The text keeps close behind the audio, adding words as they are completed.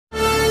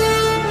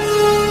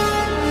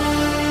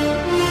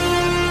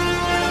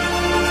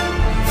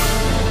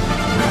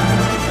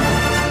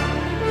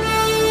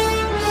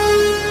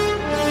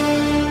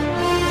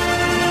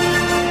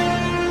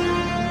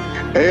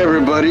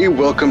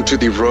everybody. Welcome to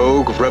the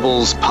Rogue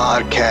Rebels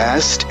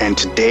podcast. And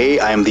today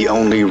I am the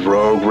only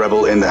Rogue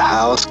Rebel in the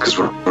house because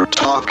we're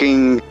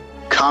talking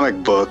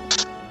comic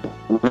books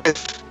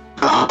with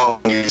the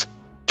homies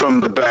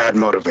from the Bad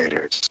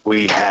Motivators.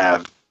 We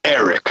have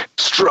Eric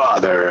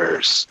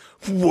Strothers.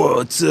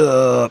 What's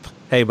up?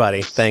 Hey,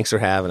 buddy. Thanks for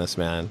having us,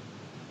 man.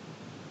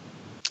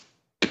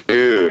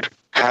 Dude,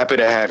 happy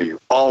to have you.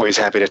 Always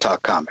happy to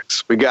talk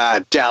comics. We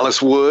got Dallas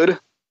Wood.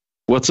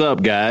 What's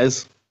up,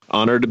 guys?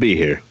 Honored to be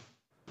here.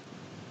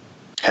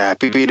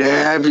 Happy to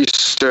have you,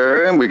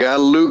 sir. And we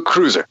got Luke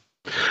Cruiser.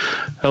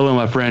 Hello,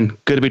 my friend.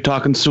 Good to be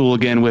talking Sewell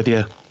again with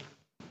you.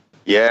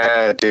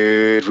 Yeah,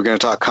 dude. We're going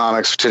to talk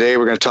comics. Today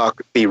we're going to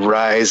talk the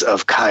rise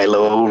of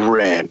Kylo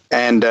Ren.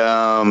 And,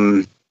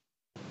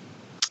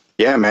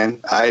 yeah, man.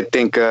 I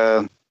think,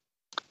 I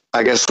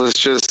guess let's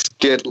just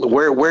get...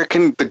 Where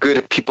can the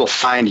good people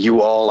find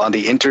you all on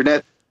the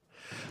internet?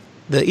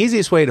 The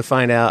easiest way to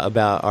find out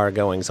about our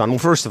goings on, well,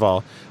 first of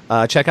all,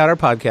 check out our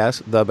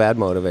podcast, The Bad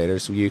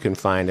Motivators. You can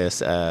find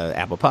us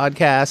Apple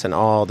Podcasts and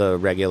all the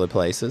regular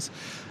places.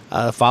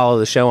 Follow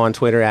the show on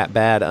Twitter at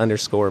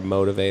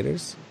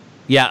 @bad_motivators.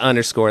 Yeah,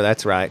 underscore,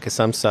 that's right, because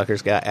some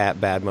suckers got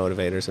at Bad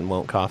Motivators and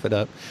won't cough it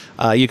up.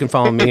 You can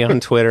follow me on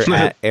Twitter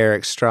at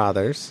Eric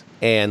Strothers,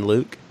 and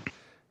Luke.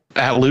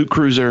 At Luke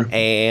Cruiser.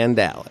 And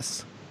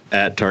Dallas.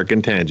 At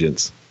Tarkin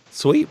Tangents.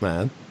 Sweet,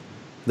 man.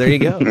 There you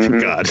go.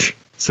 God,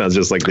 sounds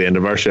just like the end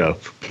of our show.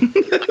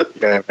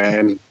 Yeah,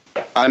 man.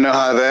 I know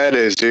how that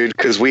is, dude,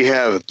 because we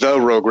have the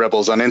Rogue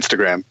Rebels on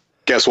Instagram.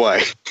 Guess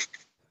why?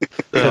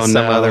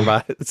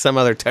 Some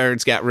other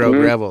turds got Rogue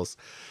Rebels.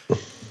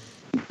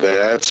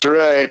 That's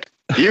right.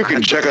 You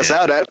can check us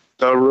out at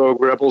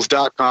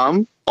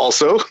theroguerebels.com.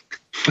 Also,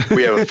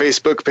 we have a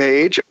Facebook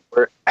page.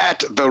 We're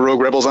at The Rogue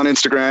Rebels on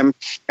Instagram.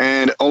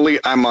 And only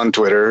I'm on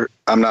Twitter.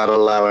 I'm not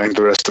allowing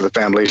the rest of the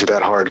family to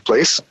that hard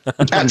place. At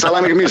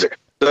Salamic Music.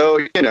 So,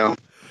 you know,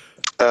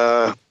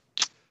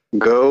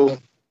 go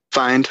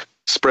find,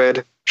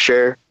 spread,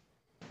 share,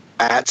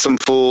 at some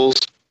fools.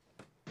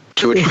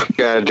 Do what you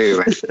gotta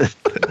do.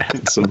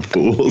 At some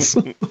fools.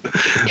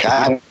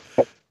 God,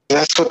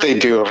 that's what they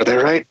do over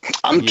there, right?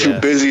 I'm too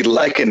busy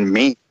liking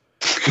me.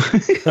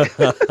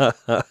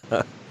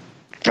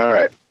 All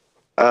right.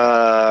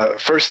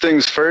 First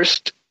things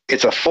first,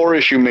 it's a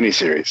 4-issue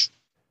miniseries.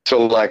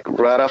 So, like,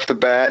 right off the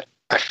bat,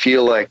 I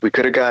feel like we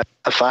could have got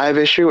a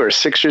 5-issue or a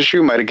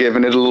 6-issue. Might have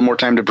given it a little more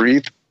time to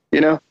breathe, you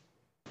know?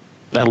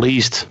 At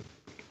least.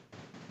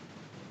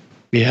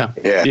 Yeah.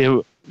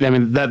 I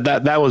mean,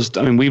 that was,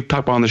 I mean, we've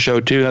talked about on the show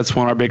too. That's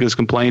one of our biggest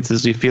complaints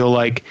is we feel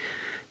like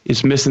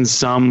it's missing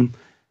some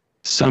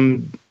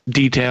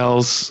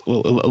details, a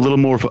little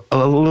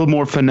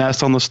more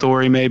finesse on the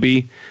story,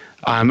 maybe.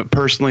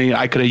 Personally,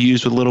 I could have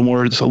used a little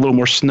more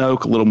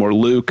Snoke, a little more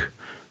Luke.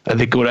 I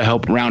think it would have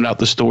helped round out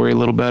the story a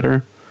little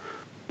better.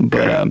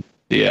 But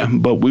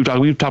but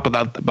we've talked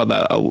about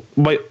that.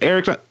 But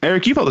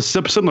Eric, you felt a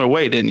similar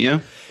way, didn't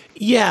you?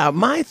 Yeah,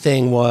 my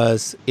thing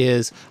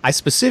is I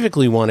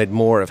specifically wanted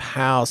more of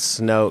how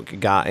Snoke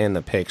got in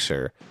the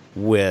picture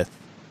with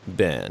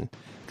Ben.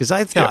 Because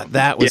I thought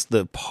that was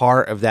the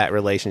part of that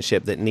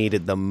relationship that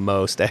needed the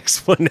most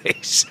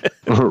explanation.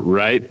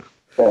 Right?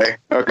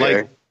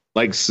 Okay.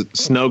 Like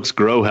Snoke's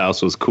grow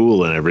house was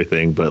cool and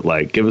everything, but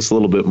like, give us a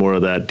little bit more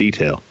of that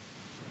detail.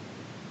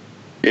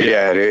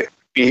 Yeah, dude.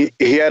 He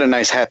had a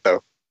nice hat,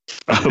 though.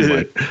 Oh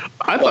my.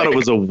 I thought it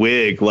was a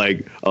wig,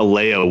 like a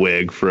Leia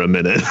wig for a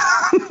minute.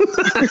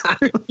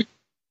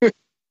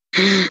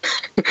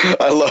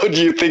 I love,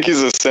 do you think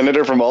he's a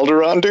senator from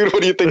Alderaan, dude?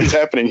 What do you think is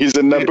happening? He's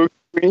a Naboo.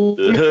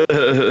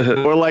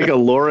 Or like a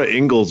Laura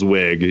Ingalls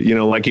wig, you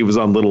know, like he was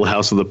on Little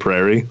House of the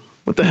Prairie.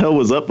 What the hell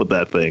was up with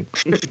that thing?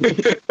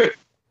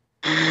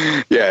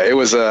 Yeah, it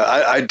was.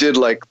 I did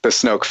like the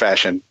Snoke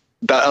fashion.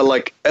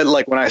 Like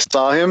when I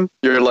saw him,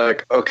 you're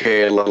like,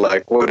 okay,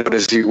 like what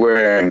is he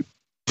wearing?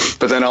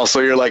 But then also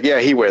you're like, yeah,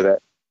 he wear that.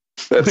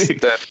 That's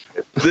that.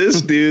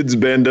 This dude's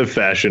been to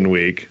Fashion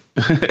Week.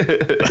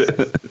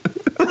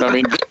 I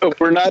mean,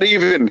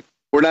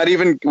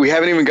 we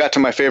haven't even got to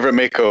my favorite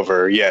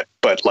makeover yet.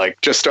 But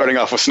like, just starting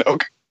off with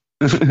Snoke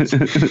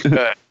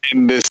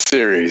in this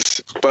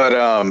series. But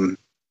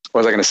what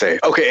was I going to say?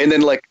 Okay, and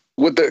then like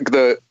with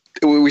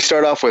we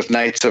start off with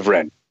Knights of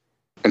Ren.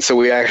 And so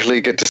we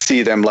actually get to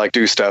see them like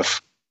do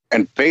stuff.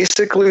 And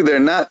basically they're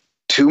not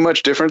too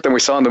much different than we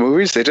saw in the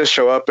movies. They just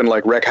show up and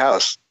like wreck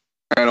house.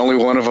 And only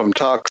one of them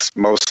talks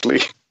mostly.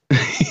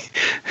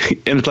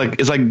 And it's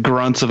like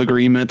grunts of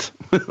agreement.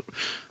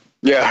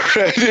 Yeah,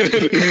 right.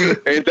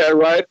 Ain't that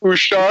right,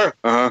 Ushar?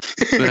 Uh-huh.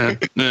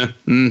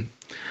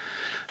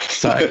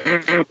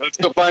 Sorry. Let's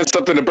go find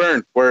something to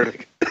burn.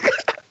 Word.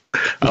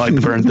 I like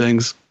to burn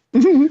things.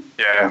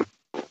 Yeah.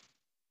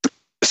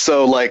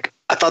 So like,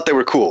 I thought they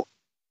were cool.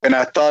 And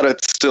I thought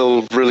it's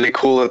still really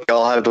cool that they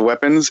all have the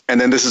weapons.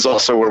 And then this is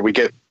also where we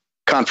get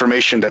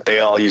confirmation that they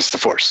all use the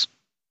Force.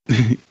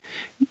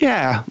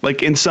 Yeah,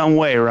 like in some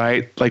way,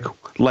 right? Like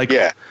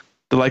they're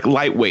like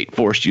lightweight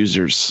Force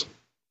users.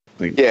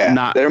 Like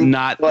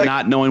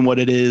not knowing what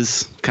it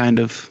is, kind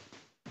of.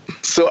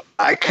 So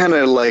I kind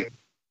of like,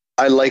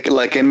 I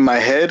like in my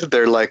head,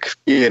 they're like,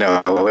 you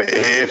know,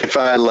 if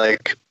I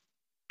like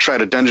try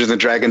to Dungeons and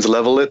Dragons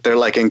level it, they're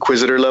like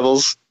Inquisitor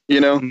levels,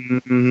 you know?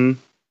 Mm-hmm.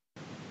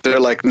 They're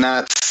like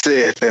not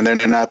Sith, and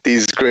they're not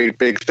these great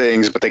big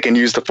things, but they can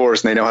use the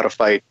Force and they know how to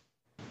fight.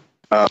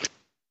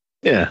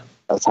 Yeah.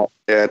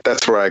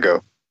 That's where I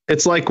go.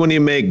 It's like when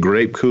you make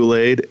grape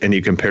Kool-Aid and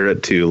you compare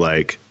it to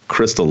like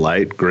Crystal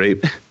Light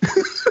grape.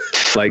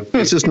 Like,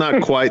 it's just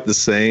not quite the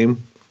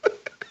same.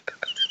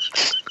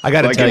 I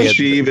got to like tell you,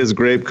 Sheev is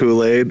grape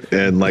Kool-Aid,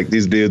 and like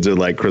these dudes are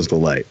like Crystal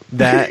Light.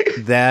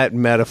 that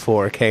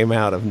metaphor came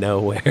out of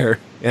nowhere,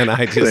 and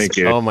I just, Thank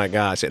you. oh my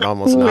gosh, it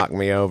almost knocked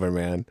me over,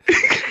 man.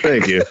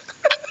 Thank you.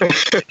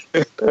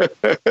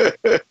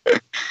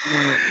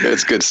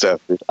 It's good stuff.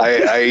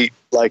 I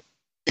like,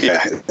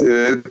 yeah,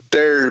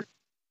 they're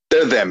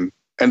them,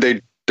 and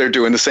they're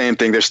doing the same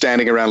thing. They're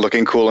standing around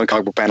looking cool in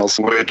comic book panels,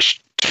 which,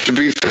 to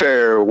be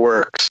fair,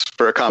 works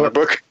for a comic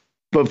book.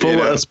 But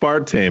full of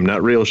aspartame,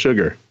 not real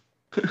sugar.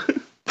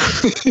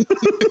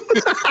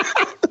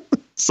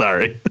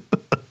 Sorry.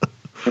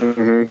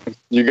 Mm-hmm.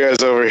 You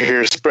guys over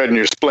here spreading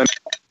your splendor.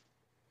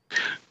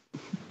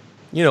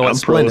 You know what? I'm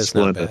pro Splenda's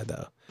not Splenda. bad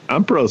though.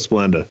 I'm pro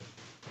Splenda.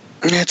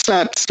 It's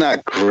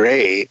not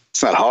great.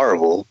 It's not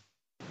horrible.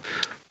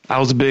 I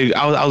was a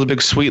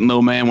big sweet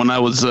little man when I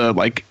was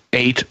like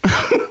 8.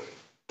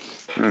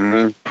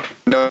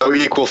 Mm-hmm. No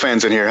equal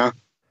fans in here, huh?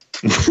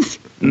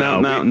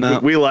 No.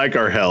 We like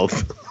our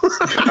health.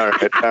 All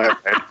right.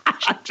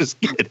 Just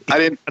kidding. I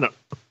didn't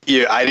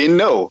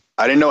know.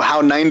 I didn't know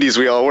how 90s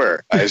we all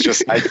were. I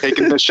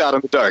taking the shot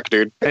in the dark,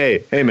 dude.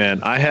 Hey,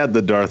 man, I had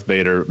the Darth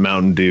Vader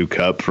Mountain Dew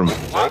cup from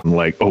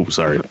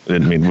sorry. I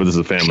didn't mean, this is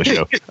a family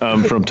show.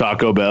 From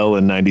Taco Bell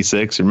in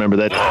 96. Remember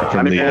that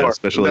from the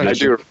special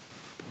edition? I do.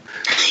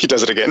 He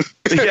does it again.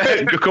 Yeah,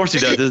 of course he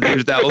does. His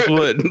name's Dallas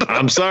Wood.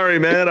 I'm sorry,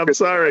 man. I'm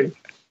sorry.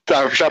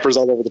 Shoppers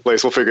all over the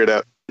place. We'll figure it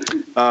out.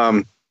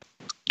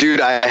 Dude,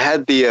 I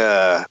had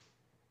the,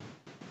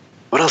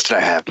 what else did I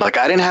have? Like,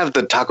 I didn't have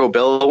the Taco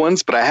Bell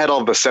ones, but I had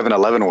all the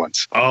 7-Eleven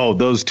ones. Oh,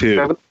 those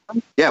two.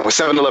 Yeah, it was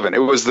 7-Eleven. It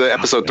was the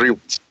episode 3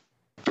 ones.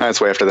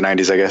 That's way after the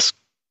 90s, I guess.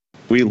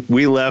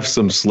 We left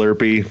some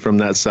Slurpee from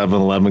that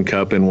 7-Eleven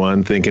cup in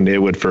one, thinking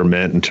it would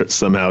ferment and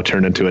somehow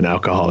turn into an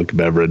alcoholic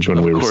beverage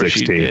when we were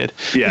 16.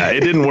 Yeah, it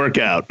didn't work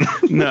out.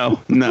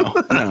 No.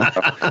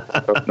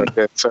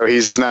 Okay, so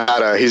he's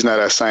not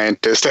a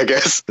scientist, I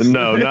guess.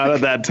 No, not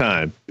at that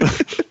time.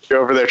 You're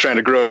over there trying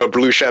to grow a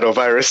blue shadow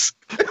virus.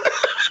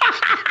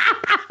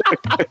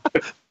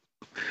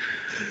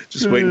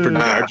 Just waiting for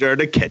Jar Jar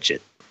to catch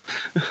it.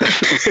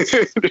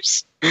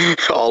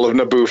 All of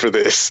Naboo for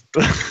this.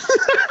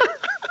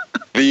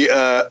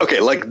 Okay,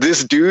 like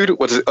this dude,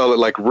 what's it? Oh,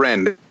 like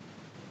Ren.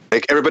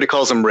 Like everybody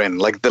calls him Ren,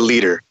 like the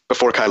leader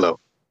before Kylo.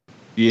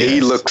 Yes. He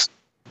looks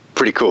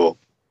pretty cool.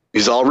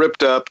 He's all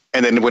ripped up,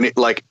 and then when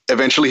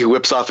eventually he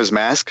whips off his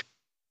mask,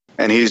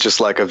 and he's just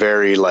like a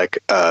very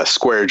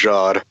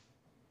square-jawed,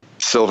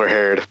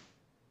 silver-haired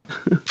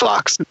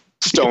fox,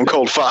 stone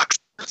cold fox.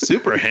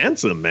 Super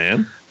handsome,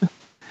 man.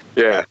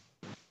 Yeah.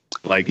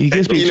 Like he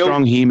gives me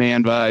strong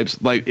He-Man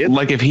vibes. Like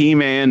if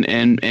He-Man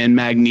and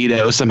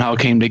Magneto somehow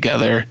came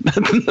together.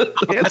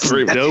 That's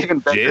some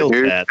dope jail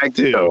tats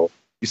too.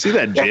 You see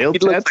that jail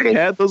tats he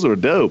had? Those were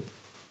dope.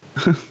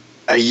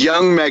 A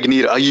young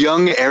Magneto, a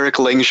young Eric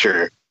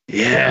Langshire.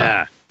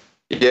 Yeah.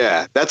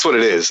 Yeah, that's what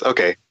it is.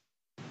 Okay.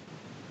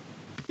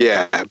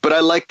 Yeah, but I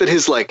like that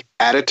his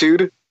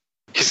attitude.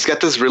 He's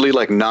got this really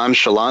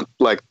nonchalant,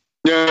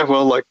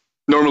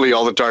 normally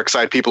all the dark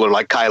side people are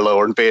like Kylo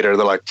or Vader.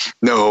 They're like,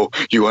 no,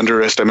 you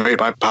underestimate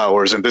my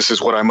powers and this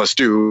is what I must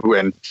do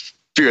and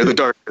fear the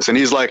darkness. And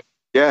he's like,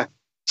 yeah,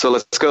 so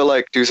let's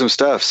go do some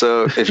stuff.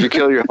 So if you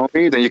kill your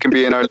homie, then you can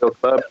be in our little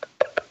club.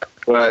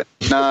 But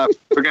nah,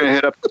 we're going to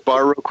hit up the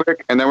bar real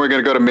quick and then we're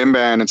going to go to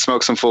Mimban and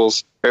smoke some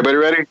fools. Everybody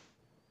ready?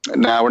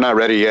 Nah, we're not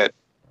ready yet.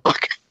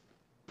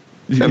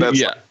 And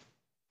that's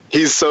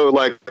he's so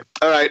all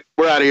right,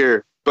 we're out of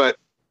here. But,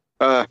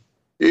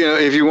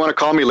 if you want to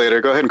call me later,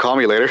 go ahead and call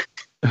me later.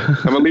 I'm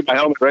going to leave my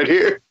helmet right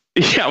here.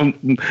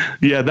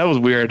 Yeah, that was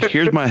weird.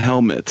 Here's my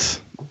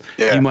helmet.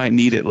 Yeah. You might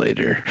need it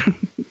later.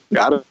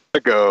 Gotta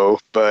go,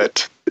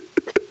 but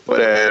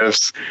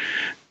whatevs.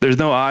 There's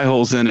no eye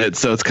holes in it,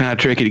 so it's kind of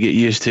tricky to get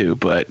used to,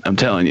 but I'm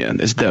telling you,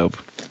 it's dope.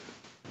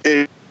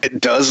 It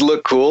does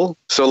look cool.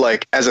 So,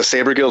 as a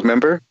Saber Guild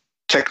member,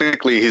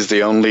 technically he's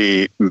the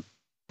only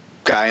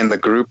guy in the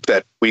group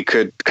that we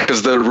could,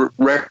 because the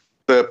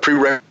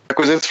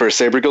prerequisites for a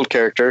Saber Guild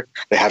character,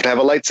 they have to have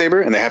a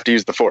lightsaber and they have to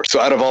use the Force. So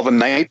out of all the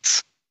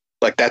knights,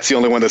 that's the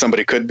only one that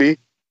somebody could be.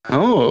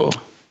 Oh.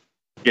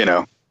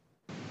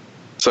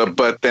 So,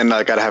 but then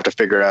I gotta have to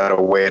figure out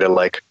a way to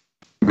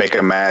make a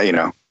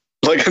to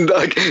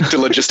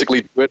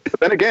logistically do it. But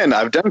then again,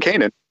 I've done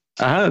Kanan.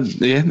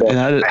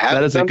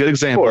 That is a good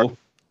example.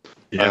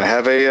 Yeah. I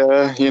have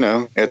a,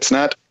 it's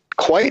not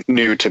quite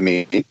new to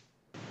me,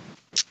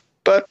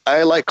 but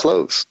I like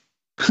clothes.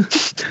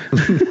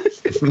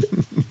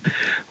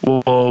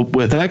 Well,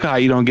 with that guy,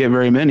 you don't get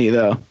very many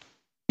though.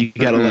 You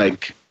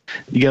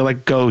gotta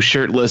go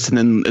shirtless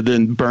and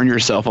then burn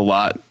yourself a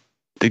lot.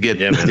 to get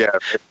Yeah, man.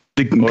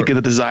 to get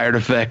the desired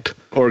effect.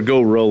 Or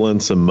go roll in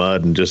some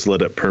mud and just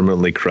let it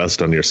permanently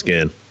crust on your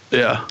skin.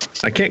 Yeah.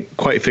 I can't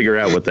quite figure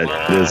out what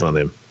that is on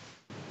him.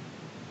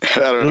 I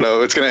don't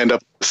know. It's gonna end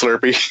up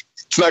Slurpee.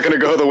 It's not gonna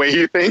go the way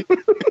you think.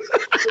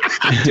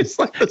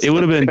 It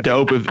would have been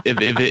dope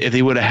if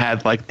he would have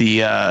had like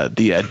the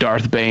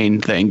Darth Bane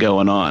thing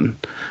going on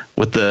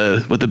with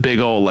the big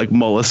old like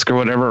mollusk or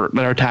whatever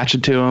that are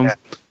attaching to him. Yeah.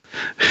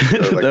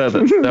 that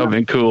would have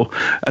been cool.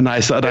 A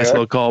nice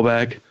little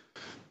callback.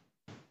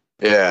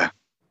 Yeah,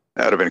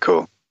 that would have been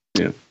cool.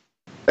 Yeah.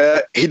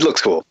 He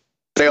looks cool.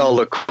 They all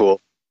look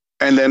cool.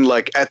 And then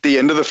like at the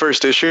end of the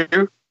first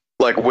issue,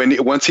 like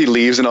once he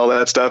leaves and all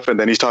that stuff, and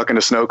then he's talking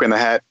to Snoke in the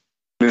hat,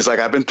 and he's like,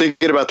 "I've been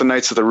thinking about the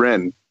Knights of the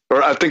Ren,"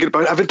 or "I've been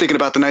thinking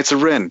about the Knights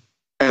of Ren,"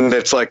 and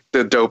it's like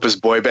the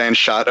dopest boy band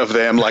shot of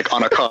them like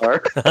on a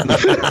car,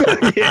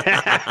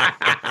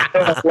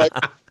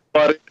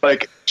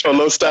 like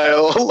cholo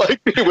style, like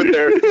with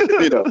their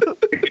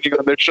hitting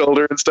on their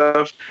shoulder and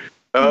stuff.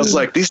 I was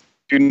like, these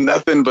do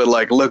nothing but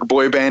like look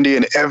boy bandy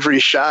in every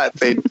shot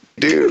they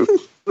do,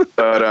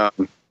 but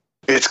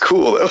it's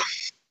cool though.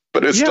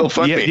 But it's still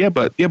funny.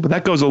 But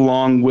that goes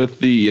along with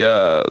the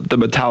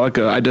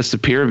Metallica "I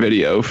Disappear"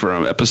 video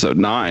from episode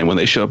 9 when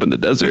they show up in the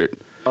desert.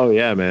 Oh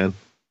yeah, man.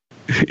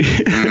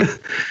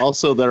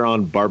 Also, they're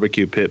on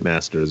barbecue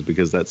pitmasters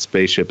because that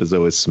spaceship is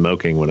always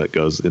smoking when it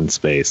goes in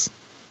space.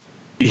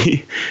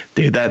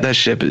 Dude, that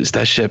ship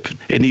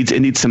it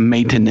needs some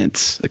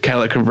maintenance. A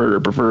catalytic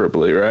converter,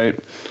 preferably, right?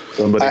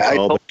 Somebody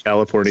called the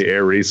California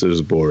Air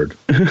Resources Board.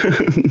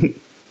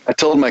 I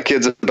told my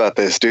kids about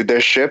this, dude. Their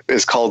ship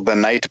is called the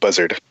Night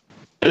Buzzard.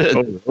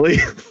 Oh, really?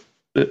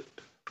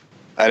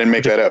 I didn't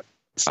make that up.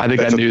 I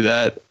think I knew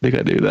that.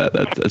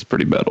 That's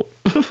pretty metal.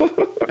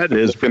 That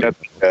is pretty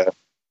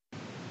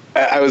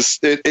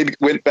It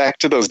went back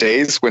to those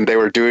days when they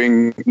were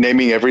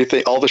naming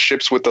everything, all the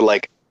ships with the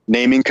like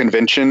naming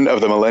convention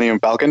of the Millennium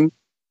Falcon.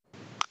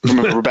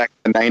 Remember back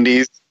in the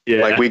 90s?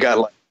 Yeah. Like we got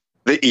like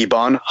the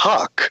Ebon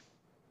Hawk,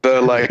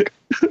 the like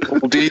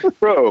D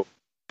Pro,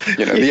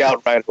 the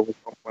Outrider was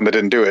the one that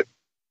didn't do it.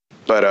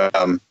 But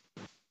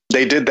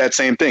they did that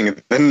same thing,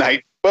 the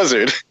Night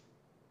Buzzard.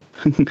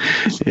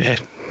 Yeah.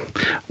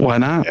 Why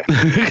not?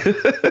 Yeah.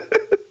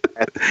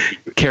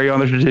 Carry on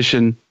the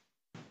tradition.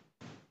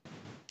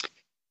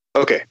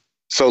 Okay.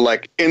 So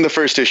like in the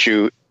first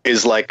issue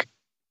is like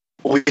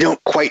we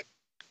don't quite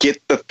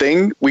get the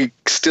thing. We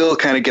still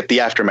kind of get the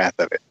aftermath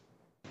of it.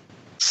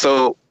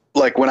 So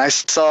like when I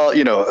saw,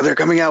 they're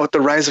coming out with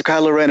the Rise of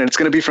Kylo Ren and it's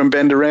going to be from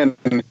Ben to Ren,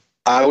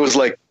 I was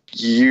like,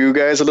 you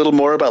guys a little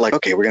more about like,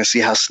 okay, we're going to see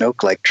how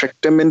Snoke like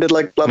tricked him into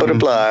like blah, blah, blah,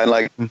 blah, and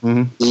like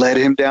led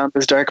him down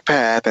this dark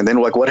path. And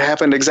then like what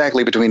happened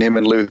exactly between him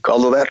and Luke,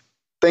 although that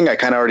thing I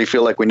kind of already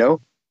feel like we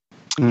know,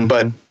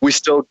 but we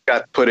still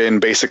got put in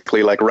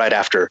basically like right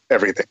after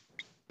everything,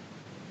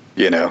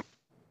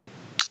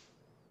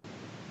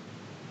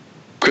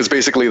 because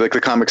basically like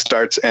the comic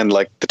starts and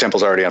like the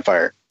temple's already on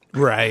fire.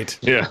 Right.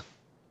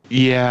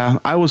 Yeah,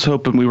 I was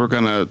hoping we were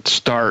gonna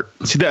start.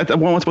 See that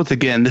once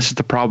again, this is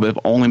the problem of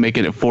only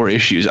making it 4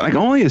 issues. And I can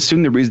only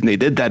assume the reason they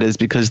did that is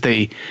because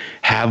they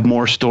have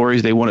more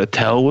stories they want to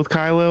tell with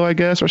Kylo, I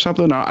guess, or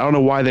something. I don't know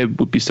why they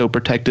would be so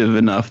protective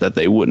enough that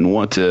they wouldn't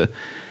want to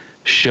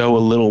show a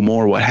little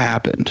more what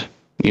happened.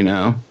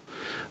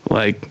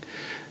 Like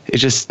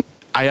it's just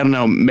I don't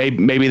know.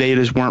 Maybe they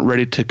just weren't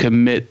ready to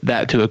commit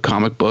that to a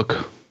comic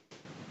book.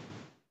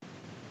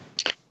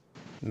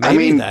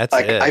 Maybe that's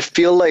like, it. I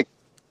feel like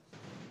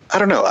I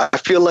don't know. I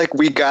feel like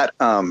we got,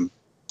 but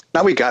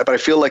I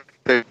feel like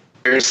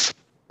there's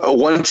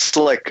once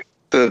like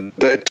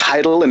the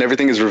title and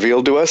everything is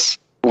revealed to us,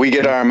 we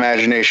get our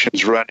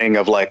imaginations running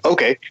of like,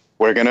 okay,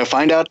 we're going to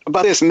find out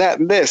about this and that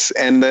and this.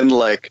 And then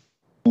like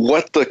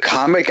what the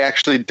comic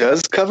actually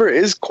does cover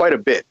is quite a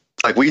bit.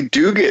 Like we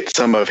do get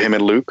some of him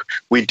in Luke.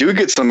 We do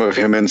get some of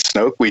him in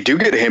Snoke. We do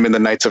get him in the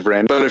Knights of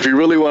Ren. But if you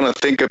really want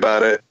to think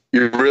about it,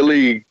 you're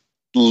really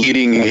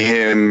leading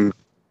him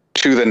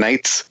to the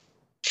Knights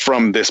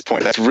from this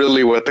point. That's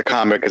really what the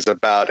comic is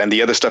about. And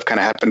the other stuff kind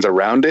of happens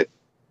around it,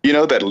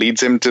 that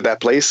leads him to that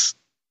place.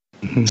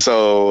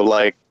 So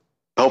like,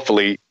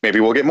 hopefully maybe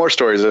we'll get more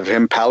stories of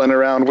him palling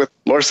around with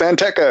Lor San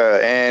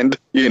Tekka and,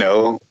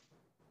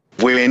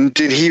 when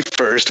did he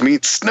first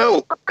meet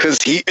Snoke?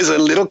 Because he is a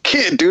little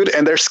kid, dude,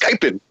 and they're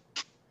Skyping.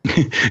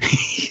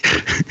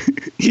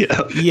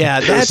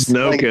 Yeah, that's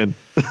Snoken.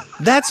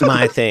 That's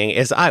my thing.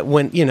 Is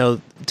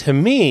to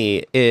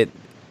me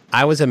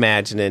I was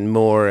imagining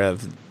more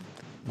of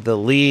the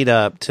lead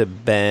up to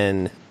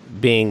Ben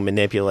being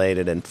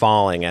manipulated and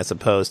falling, as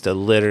opposed to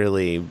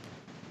literally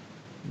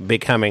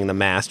becoming the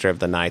master of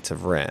the Knights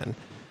of Ren.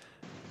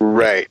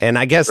 Right. And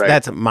I guess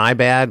that's my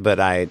bad, but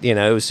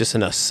it was just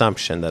an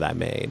assumption that I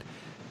made.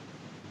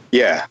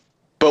 Yeah.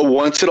 But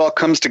once it all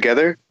comes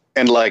together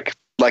and like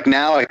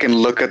now I can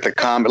look at the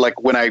comic,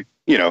 like when I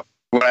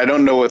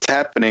don't know what's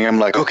happening, I'm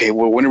like, okay,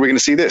 well, when are we going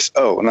to see this?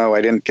 Oh, no,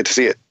 I didn't get to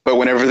see it. But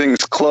when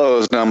everything's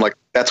closed, now I'm like,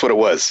 that's what it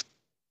was.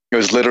 It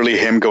was literally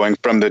him going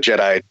from the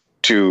Jedi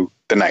to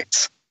the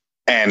Knights.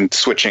 and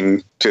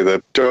switching to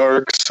the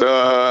dark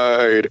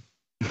side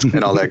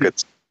and all that good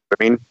stuff.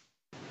 I mean,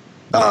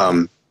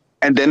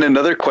 and then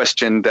another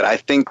question that I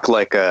think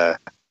like,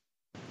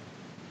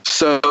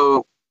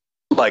 so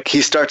like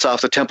he starts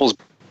off, the temple's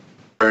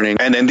burning,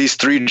 and then these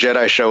 3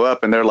 Jedi show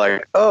up and they're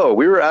like, oh,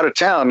 we were out of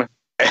town.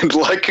 And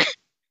like,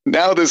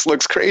 now this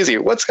looks crazy.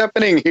 What's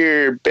happening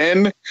here,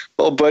 Ben?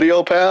 Old buddy,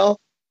 old pal.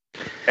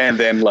 And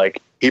then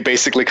like, he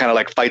basically kind of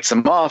like fights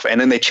them off and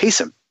then they chase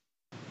him.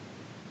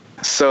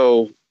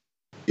 So,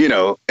 you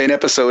know, in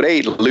episode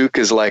 8, Luke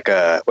is like,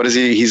 what is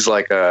he? He's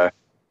like,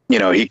 you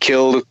know, he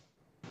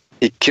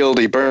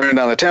burned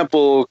down the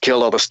temple,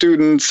 killed all the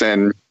students,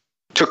 and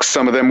took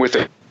some of them with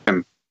him.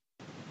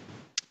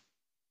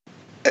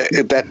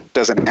 That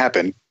doesn't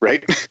happen,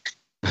 right?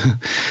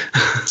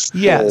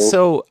 Yeah,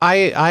 so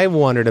I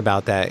wondered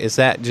about that. Is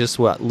that just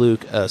what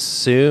Luke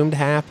assumed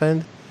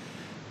happened?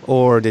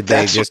 Or did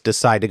they just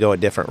decide to go a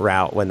different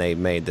route when they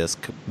made this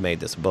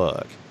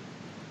book?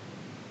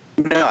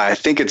 No, I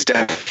think it's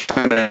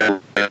definitely,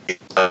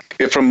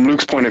 from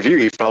Luke's point of view,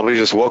 he probably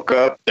just woke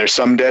up, there's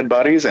some dead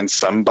bodies and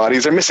some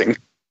bodies are missing.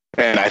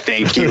 And I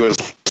think he was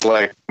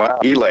like, well,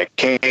 he like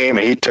came and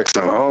he took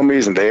some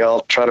homies and they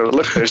all try to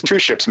look, there's 2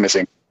 ships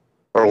missing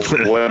or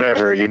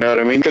whatever, you know what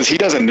I mean? Because he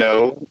doesn't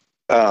know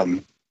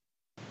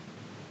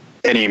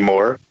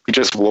anymore. He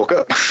just woke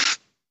up.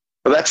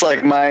 But that's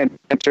like my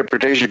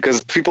interpretation,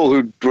 because people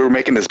who were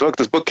making this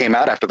book came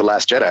out after The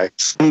Last Jedi.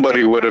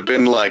 Somebody would have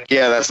been like,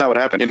 yeah, that's not what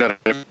happened. You know what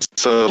I mean?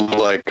 So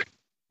like,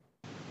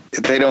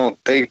 they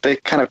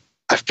kind of,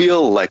 I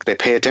feel like they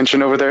pay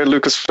attention over there at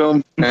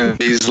Lucasfilm, and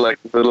these like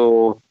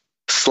little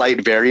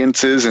slight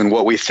variances in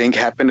what we think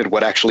happened and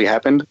what actually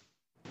happened.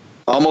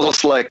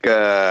 Almost like,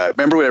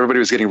 remember when everybody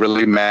was getting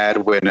really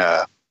mad when,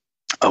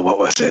 what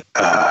was it?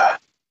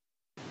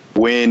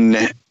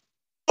 When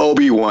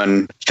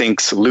Obi-Wan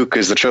thinks Luke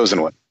is the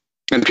chosen one.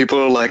 And people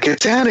are like,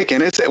 it's Anakin.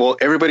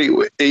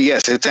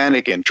 Yes, it's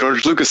Anakin.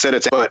 George Lucas said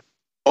it's, but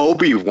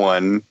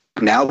Obi-Wan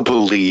now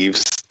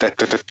believes that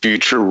the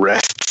future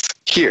rests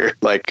here.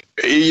 Like,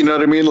 you know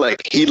what I mean?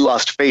 Like, he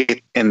lost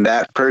faith in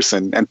that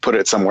person and put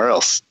it somewhere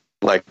else.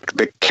 Like,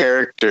 the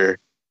character,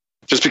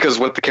 just because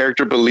what the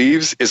character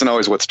believes isn't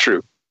always what's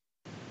true.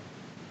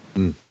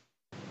 Mm.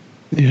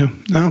 Yeah,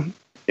 no.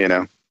 You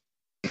know?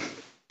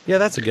 Yeah,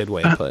 that's a good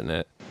way of putting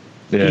it.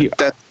 Yeah.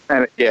 That's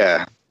kind of,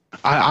 yeah.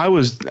 I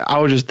was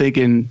just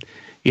thinking,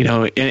 you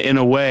know, in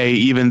a way,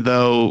 even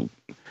though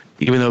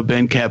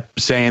Ben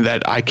kept saying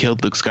that I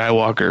killed Luke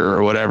Skywalker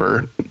or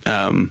whatever,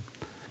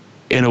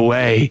 in a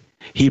way,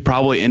 he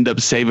probably ended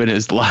up saving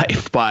his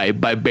life by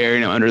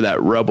burying him under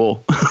that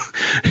rubble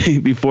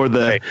before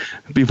the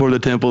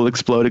temple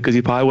exploded, because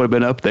he probably would have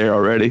been up there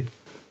already.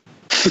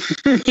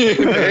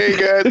 Hey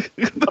guys.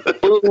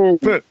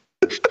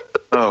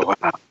 Oh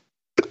wow.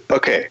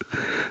 Okay.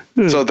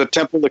 So the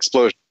temple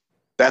explosion,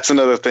 that's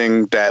another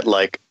thing that,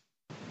 like,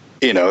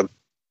 you know,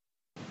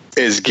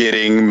 is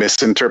getting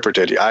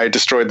misinterpreted. I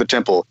destroyed the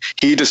temple.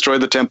 He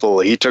destroyed the temple.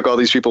 He took all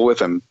these people with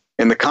him.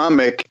 In the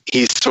comic,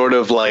 he sort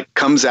of like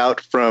comes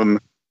out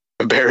from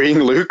burying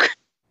Luke,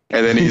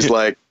 and then he's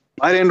like,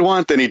 I didn't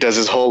want, then he does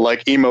his whole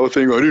like emo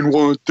thing. I didn't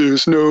want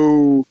this.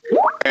 No.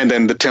 And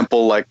then the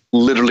temple like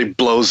literally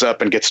blows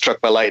up and gets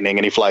struck by lightning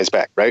and he flies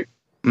back. Right.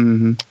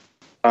 Mm-hmm.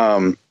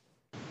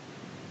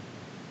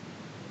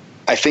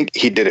 I think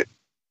he did it.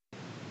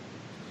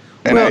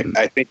 And well,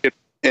 I think it,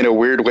 in a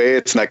weird way,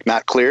 it's like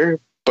not clear,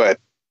 but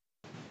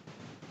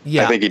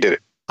yeah, I think he did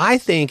it. I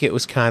think it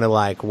was kind of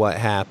like what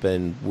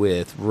happened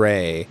with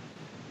Rey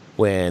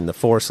when the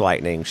Force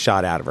lightning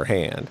shot out of her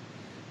hand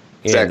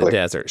in the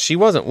desert. She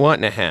wasn't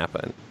wanting it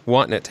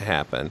to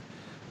happen.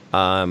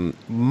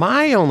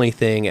 My only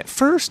thing at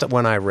first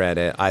when I read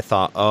it, I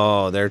thought,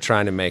 oh, they're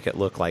trying to make it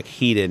look like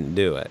he didn't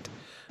do it.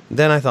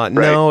 Then I thought,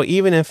 no,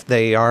 even if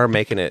they are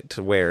making it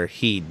to where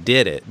he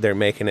did it, they're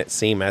making it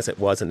seem as it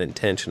wasn't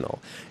intentional.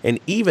 And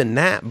even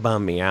that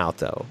bummed me out,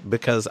 though,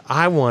 because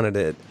I wanted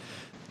it.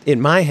 In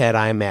my head,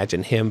 I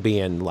imagined him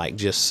being like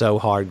just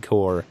so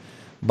hardcore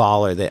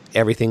baller that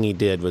everything he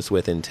did was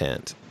with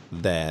intent,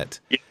 that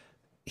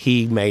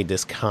he made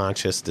this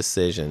conscious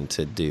decision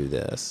to do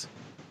this.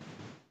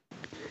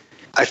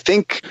 I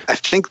think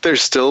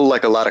there's still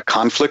like a lot of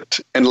conflict,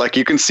 and like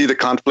you can see the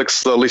conflict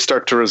slowly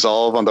start to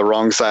resolve on the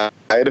wrong side.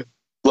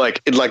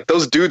 Like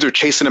those dudes are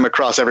chasing him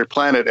across every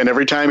planet, and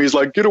every time he's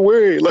like, "Get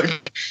away!"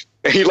 Like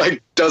he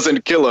like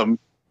doesn't kill him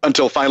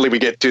until finally we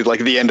get to like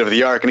the end of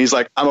the arc, and he's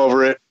like, "I'm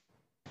over it."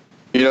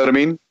 You know what I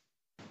mean?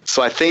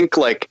 So I think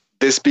like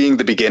this being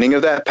the beginning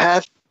of that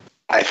path,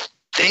 I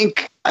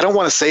don't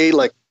want to say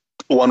like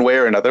one way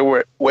or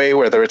another way,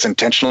 whether it's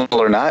intentional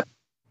or not,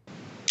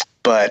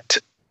 but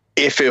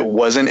if it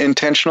wasn't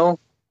intentional,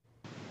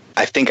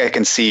 I think I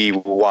can see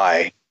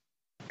why,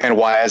 and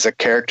why as a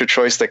character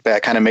choice, like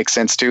that kind of makes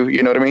sense too.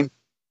 You know what I mean?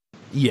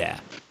 Yeah.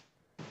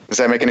 Does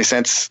that make any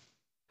sense?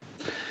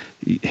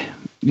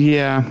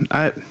 Yeah.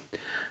 I'm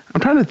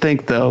trying to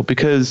think though,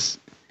 because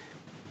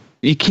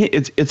you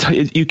can't,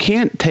 you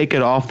can't take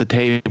it off the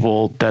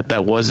table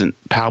that wasn't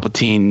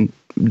Palpatine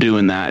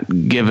doing that,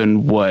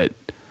 given what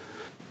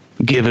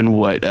given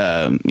what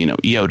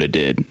Yoda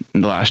did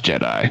in The Last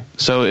Jedi.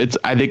 So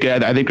I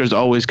think there's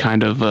always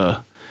kind of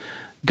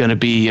going to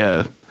be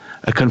a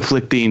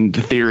conflicting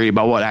theory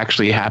about what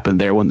actually happened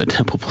there when the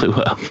temple blew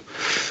up.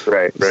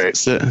 Right.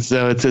 So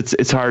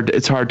it's hard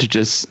to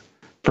just,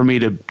 for me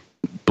to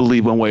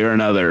believe one way or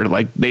another.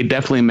 Like, they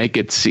definitely make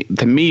it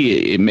to me,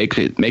 it makes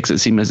it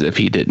seem as if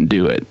he didn't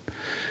do it,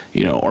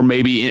 or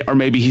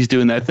maybe he's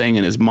doing that thing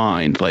in his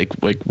mind, like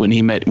when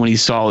he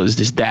saw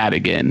his dad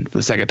again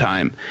the second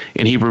time,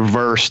 and he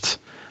reversed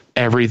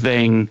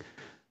everything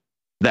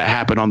that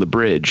happened on the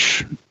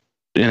bridge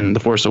in The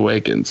Force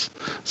Awakens.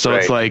 So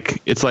right.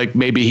 it's like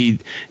maybe he's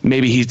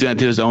doing it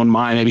to his own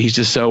mind. Maybe he's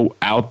just so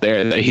out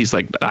there that he's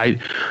like,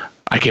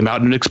 I came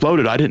out and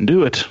exploded. I didn't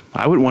do it.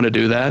 I wouldn't want to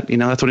do that.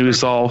 That's when he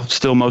was all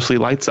still mostly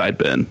light side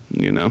Ben,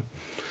 So.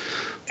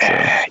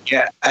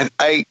 Yeah.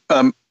 I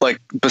like,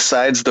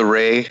 besides the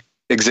Rey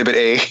Exhibit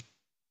A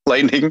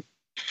lightning,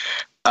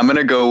 I'm going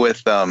to go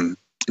with,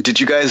 did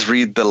you guys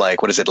read the,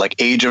 like, what is it? Like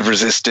Age of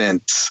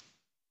Resistance,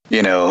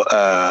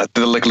 the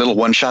like little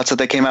one shots that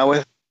they came out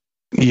with?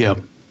 Yeah.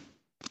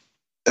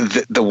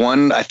 The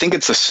one, I think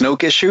it's a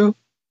Snoke issue,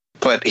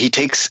 but he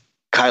takes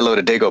Kylo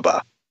to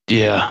Dagobah.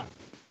 Yeah.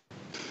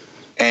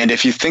 And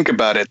if you think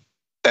about it,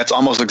 that's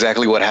almost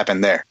exactly what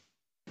happened there.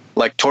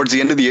 Like, towards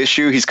the end of the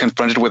issue, he's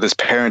confronted with his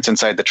parents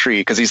inside the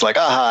tree because he's like,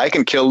 aha, I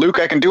can kill Luke.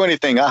 I can do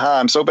anything. Aha,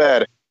 I'm so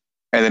bad.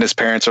 And then his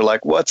parents are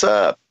like, what's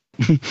up?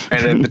 And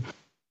then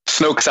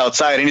Snoke's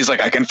outside and he's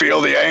like, I can feel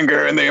the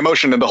anger and the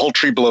emotion, and the whole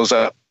tree blows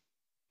up.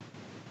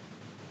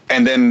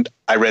 And then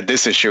I read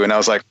this issue and I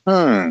was like,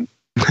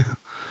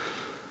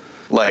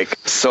 like,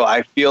 so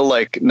I feel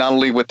like not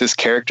only with this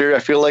character, I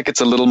feel like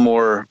it's a little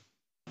more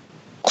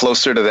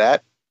closer to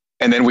that.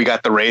 And then we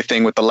got the Rey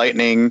thing with the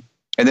lightning.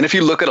 And then if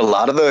you look at a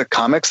lot of the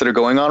comics that are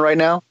going on right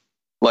now,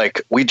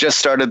 like, we just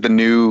started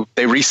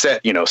they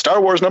reset,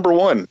 Star Wars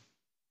 #1.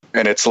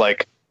 And it's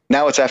like,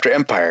 now it's after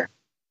Empire.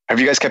 Have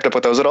you guys kept up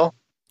with those at all?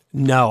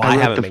 No, I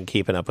haven't been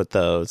keeping up with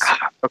those.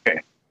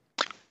 Okay.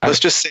 Let's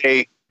just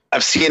say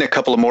I've seen a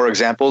couple of more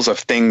examples of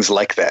things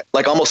like that.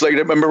 Like, almost like,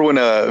 remember when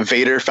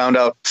Vader found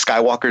out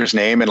Skywalker's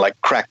name and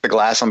like cracked the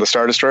glass on the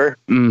Star Destroyer?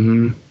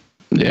 Mm-hmm.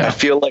 Yeah. I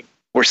feel like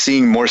we're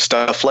seeing more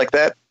stuff like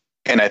that.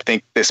 And I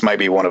think this might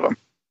be one of them.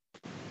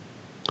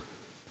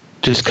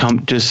 Just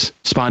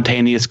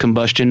spontaneous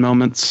combustion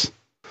moments.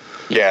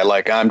 Yeah,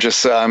 like I'm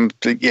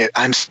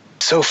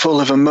so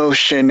full of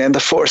emotion, and the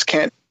Force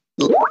can't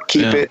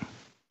keep it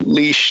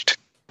leashed.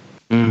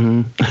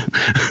 Mm-hmm.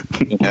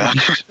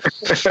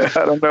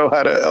 I don't know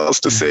how else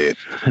to say it.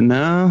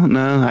 No,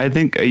 I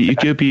think you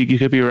could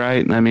be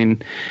right. I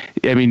mean,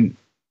 in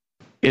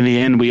the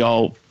end, we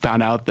all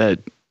found out that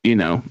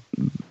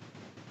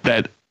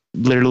that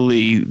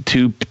literally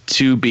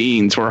two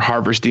beings were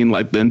harvesting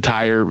like the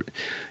entire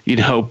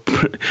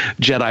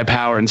Jedi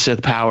power and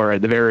Sith power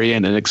at the very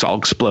end, and it's all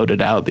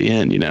exploded out at the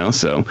end.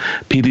 So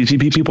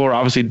people are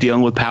obviously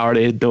dealing with power.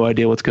 They had no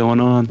idea what's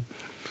going on.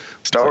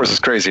 Star Wars is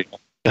crazy.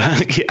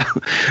 Yeah,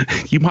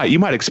 you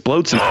might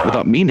explode something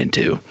without meaning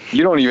to.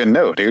 You don't even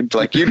know, dude.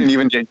 Like, you didn't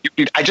even.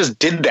 I just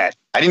did that.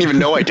 I didn't even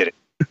know I did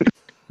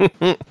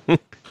it.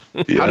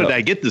 How did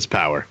I get this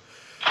power?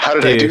 How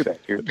did I do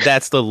that, dude?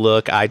 That's the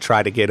look I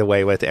try to get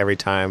away with every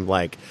time,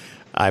 like,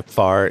 I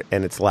fart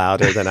and it's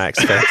louder than I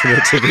expected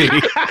it to be.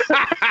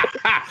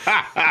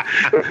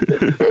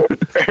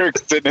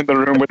 Eric's sitting in the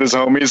room with his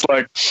homies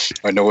like,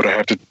 I know what I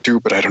have to do,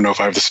 but I don't know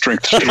if I have the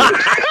strength to do it.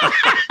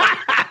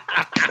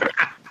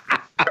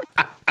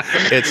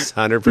 It's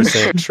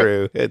 100%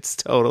 true. It's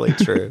totally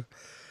true.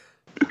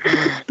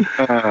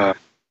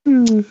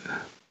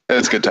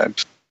 It's good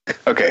times.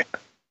 Okay.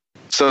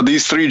 So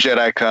these 3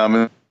 Jedi come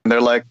and they're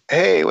like,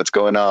 hey, what's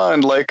going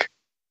on? Like,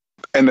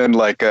 and then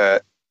like, I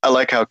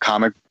like how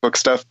comic book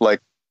stuff, like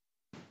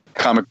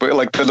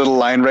the little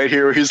line right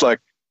here where he's like,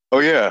 oh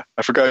yeah,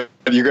 I forgot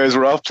you guys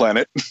were off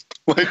planet.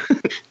 Like,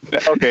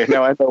 okay,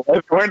 now I know why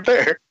you weren't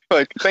there.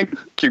 Like, thank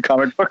you,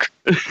 comic book.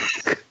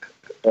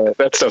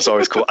 That stuff's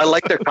always cool. I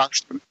like their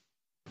costume.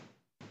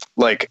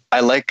 Like,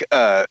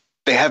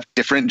 they have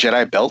different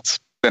Jedi belts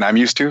than I'm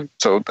used to.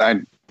 So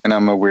I'm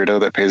a weirdo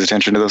that pays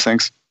attention to those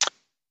things.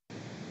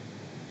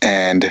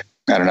 And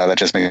I don't know, that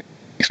just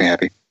makes me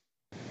happy.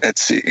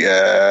 Let's see.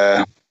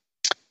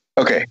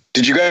 Okay.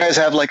 Did you guys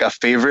have like a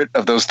favorite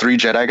of those 3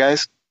 Jedi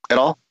guys at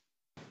all?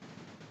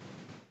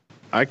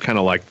 I kind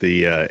of like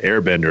the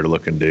airbender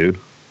looking dude.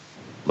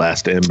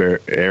 Last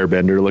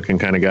airbender looking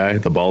kind of guy,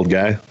 the bald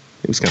guy.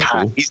 He was kind of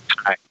cool. He's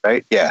high,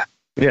 right? Yeah.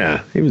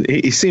 Yeah.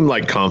 He seemed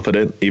like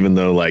confident, even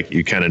though like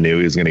you kind of knew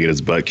he was going to get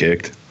his butt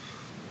kicked.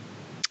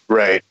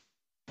 Right.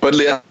 But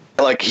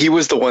like, he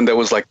was the one that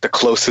was like the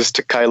closest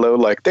to Kylo.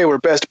 Like, they were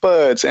best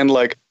buds, and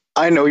like,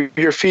 I know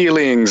your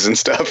feelings and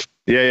stuff.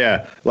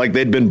 Yeah. Like,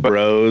 they'd been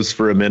bros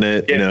for a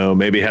minute,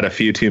 maybe had a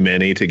few too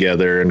many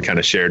together and kind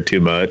of shared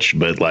too much,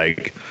 but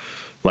like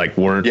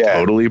weren't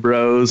totally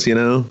bros,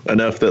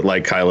 enough that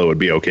like Kylo would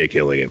be okay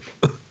killing him.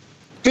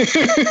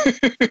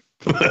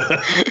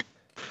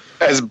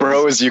 As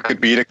bro as you could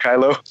be to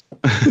Kylo.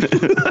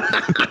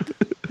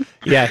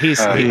 Yeah,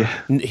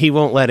 he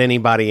won't let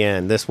anybody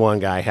in. This one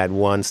guy had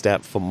one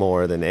step for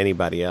more than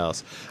anybody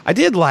else. I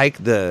did like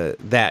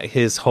that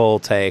his whole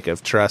take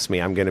of trust me,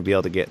 I'm going to be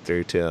able to get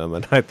through to him.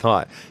 And I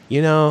thought,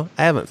 I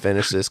haven't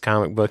finished this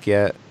comic book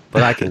yet,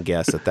 but I can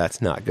guess that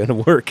that's not going to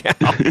work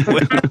out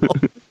well.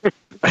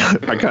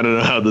 I kind of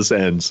know how this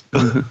ends.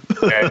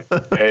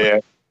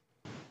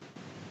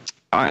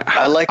 Yeah.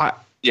 I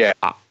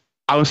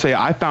would say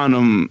I found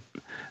them.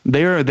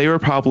 They were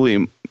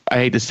probably, I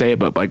hate to say it,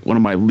 but like one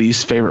of my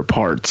least favorite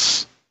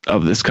parts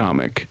of this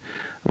comic.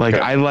 Like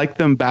I liked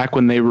them back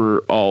when they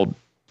were all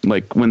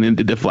like when they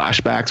did the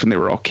flashbacks when they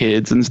were all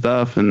kids and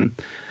stuff, and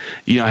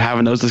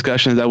having those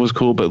discussions, that was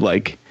cool. But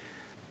like,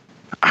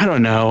 I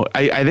don't know.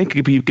 I think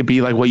it could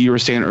be like what you were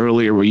saying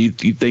earlier, where you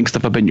think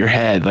stuff up in your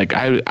head. Like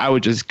I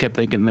would just kept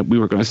thinking that we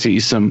were going to see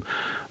some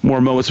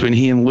more moments when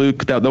he and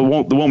Luke. The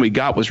one we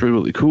got was really,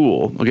 really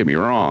cool. Don't get me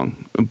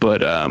wrong,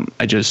 but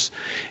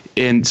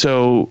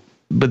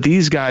but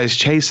these guys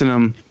chasing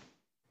him,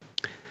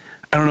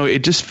 I don't know.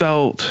 It just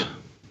felt.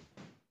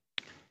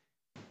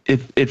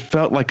 It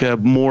felt like a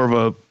more of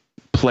a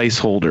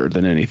placeholder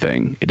than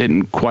anything. It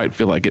didn't quite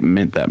feel like it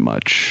meant that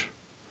much,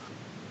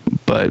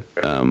 but.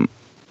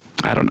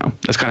 I don't know.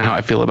 That's kind of how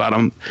I feel about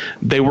them.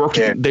 They worked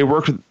for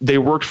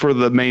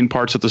the main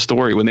parts of the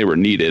story when they were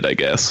needed, I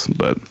guess.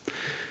 But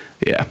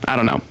yeah, I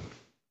don't know.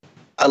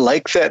 I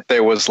like that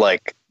there was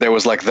like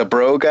the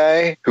bro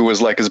guy who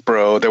was like his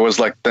bro. There was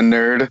like the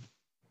nerd,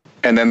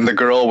 and then the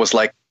girl was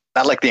like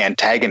not like the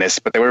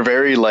antagonist, but they were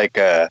very like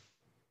they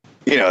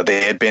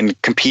had been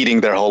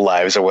competing their whole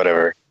lives or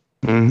whatever.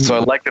 Mm-hmm. So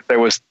I like that there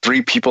was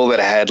 3 people that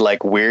had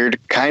like weird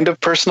kind of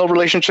personal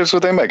relationships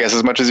with him, I guess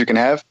as much as you can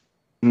have.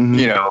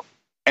 Mm-hmm.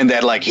 And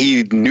that like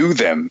he knew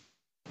them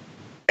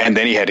and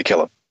then he had to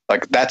kill him.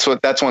 Like that's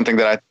one thing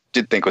that I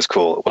did think was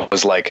cool. It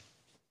was like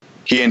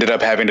he ended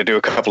up having to do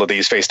a couple of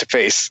these face to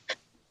face.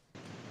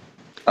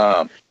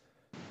 Yeah,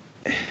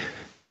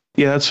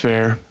 that's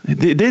fair.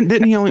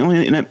 Didn't he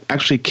only end up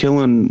actually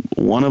killing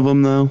one of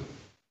them though?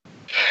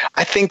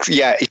 I think,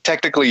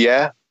 technically,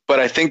 yeah. But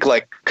I think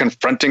like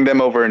confronting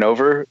them over and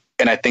over.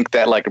 And I think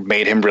that like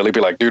made him really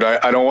be like, dude,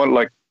 I don't want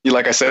like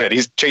I said,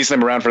 he's chasing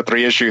him around for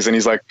 3 issues and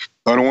he's like,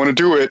 I don't want to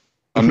do it.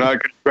 I'm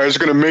not. You guys are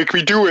gonna make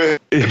me do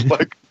it.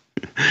 Like,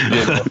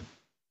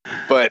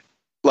 but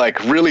like,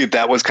 really,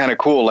 that was kind of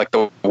cool. Like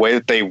the way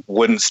that they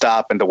wouldn't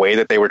stop, and the way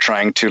that they were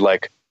trying to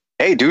like,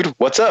 hey, dude,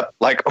 what's up?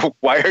 Like,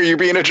 why are you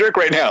being a jerk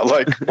right now?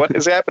 Like, what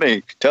is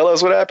happening? Tell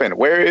us what happened.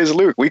 Where is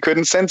Luke? We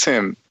couldn't sense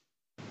him.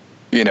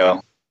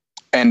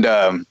 And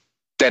that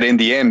in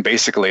the end,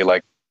 basically,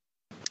 like,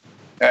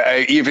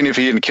 even if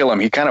he didn't kill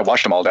him, he kind of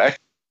watched them all die.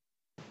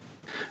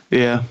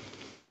 Yeah.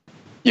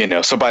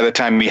 So by the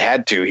time we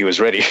had to, he was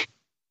ready.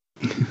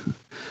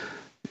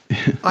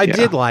 I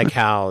did like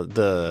how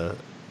the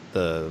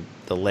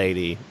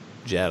lady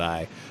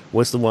Jedi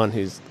was the one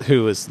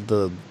who was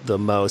the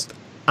most.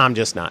 I'm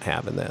just not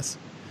having this.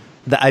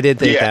 I did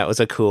think that was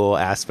a cool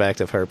aspect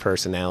of her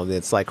personality.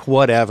 It's like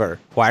whatever.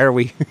 Why are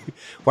we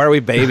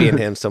babying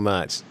him so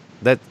much?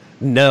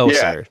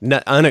 Sir,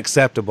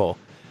 unacceptable.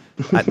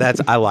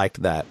 I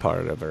liked that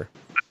part of her.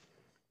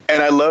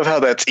 And I love how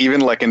that's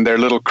even like in their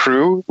little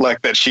crew,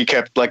 like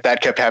that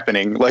kept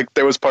happening. Like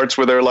there was parts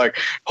where they're like,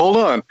 hold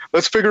on,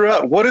 let's figure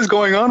out what is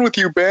going on with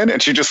you, Ben.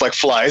 And she just like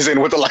flies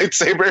in with a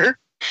lightsaber.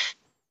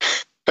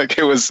 Like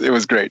it was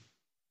great.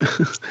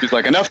 She's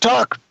like, enough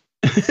talk.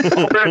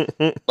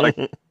 Like,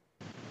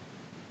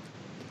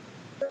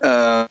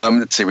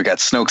 let's see, we got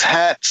Snoke's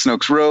hat,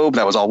 Snoke's robe.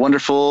 That was all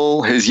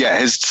wonderful. His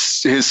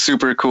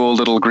super cool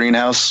little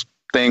greenhouse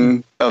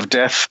thing of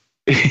death.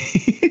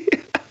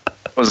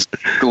 Was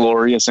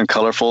glorious and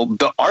colorful.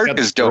 The art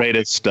is dope.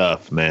 Greatest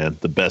stuff, man.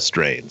 The best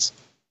strains.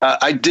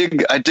 I dig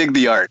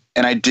the art,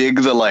 and I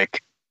dig the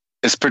like.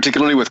 It's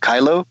particularly with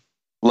Kylo.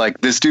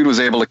 Like this dude was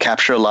able to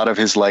capture a lot of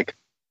his like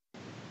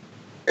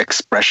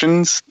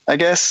expressions. I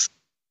guess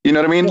you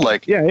know what I mean.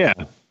 Like yeah.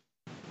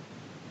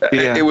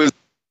 It was.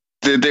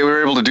 They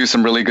were able to do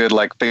some really good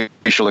like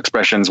facial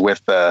expressions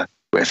with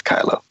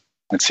Kylo.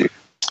 Let's see.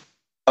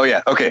 Oh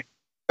yeah. Okay.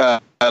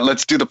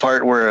 Let's do the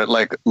part where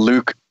like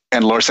Luke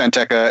and Lor San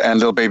Tekka and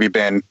little baby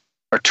Ben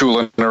are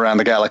tooling around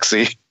the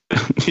galaxy.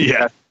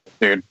 Yeah,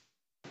 dude.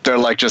 They're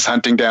like just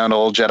hunting down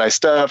old Jedi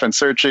stuff and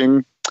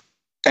searching.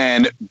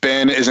 And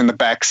Ben is in the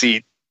back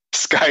seat,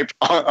 Skype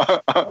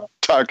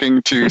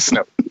talking to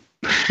Snoke.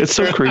 It's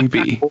so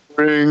creepy.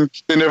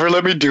 They never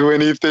let me do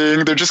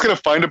anything. They're just going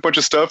to find a bunch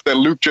of stuff that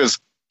Luke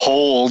just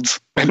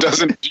holds and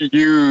doesn't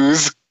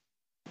use.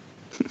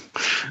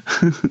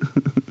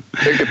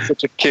 Like it's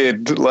such a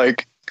kid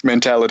like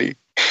mentality.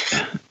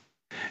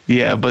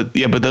 Yeah, but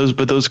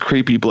those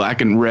creepy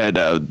black and red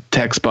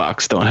text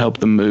box don't help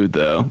the mood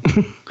though.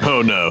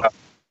 Oh no,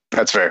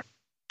 that's fair.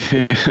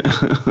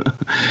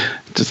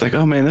 Just like,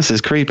 oh man, this is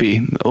creepy.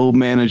 The old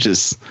man is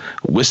just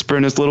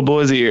whispering his little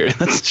boy's ear.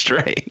 That's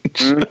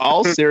strange.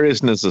 All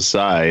seriousness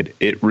aside,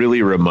 it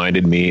really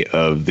reminded me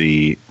of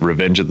the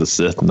Revenge of the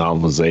Sith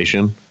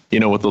novelization.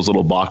 With those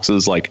little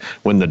boxes, like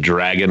when the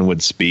dragon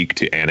would speak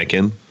to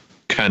Anakin.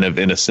 kind of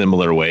in a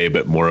similar way,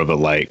 but more of a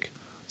like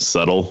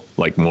subtle,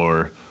 like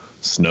more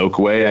Snoke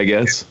way, I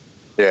guess.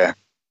 Yeah.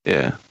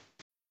 Yeah.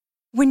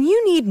 When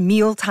you need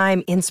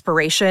mealtime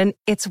inspiration,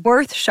 it's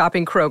worth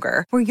shopping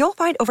Kroger, where you'll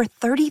find over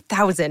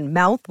 30,000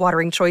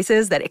 mouth-watering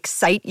choices that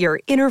excite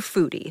your inner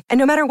foodie. And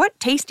no matter what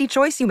tasty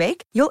choice you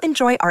make, you'll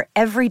enjoy our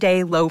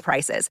everyday low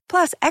prices,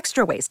 plus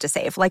extra ways to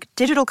save, like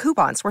digital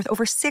coupons worth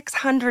over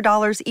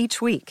 $600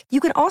 each week. You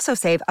can also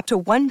save up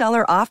to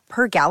 $1 off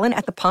per gallon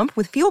at the pump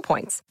with fuel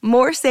points.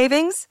 More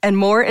savings and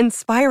more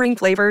inspiring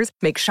flavors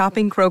make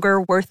shopping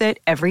Kroger worth it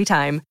every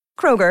time.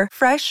 Kroger,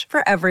 fresh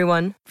for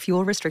everyone.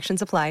 Fuel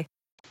restrictions apply.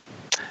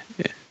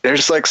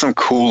 There's like some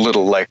cool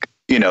little, like,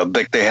 you know,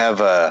 like they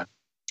have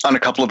on a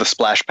couple of the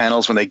splash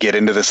panels when they get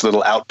into this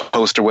little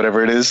outpost or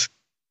whatever it is.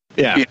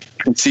 Yeah. You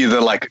can see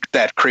the, like,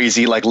 that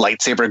crazy, like,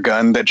 lightsaber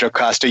gun that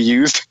Jocasta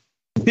used.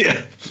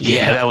 Yeah.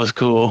 Yeah, that was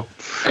cool.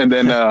 And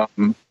then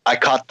I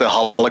caught the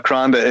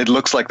holocron. It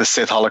looks like the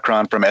Sith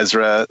holocron from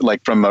Ezra,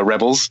 like from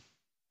Rebels.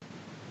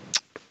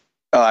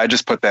 I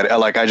just put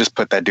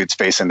that dude's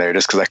face in there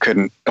just because I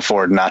couldn't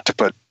afford not to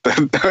put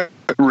the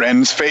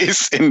Ren's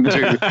face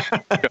into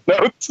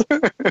notes.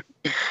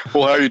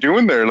 Well, how you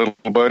doing there, little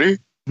buddy?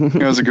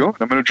 How's it going?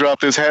 I'm going to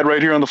drop this hat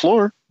right here on the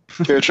floor.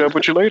 Catch up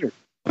with you later.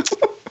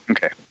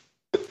 Okay.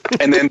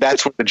 And then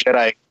that's where the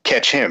Jedi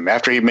catch him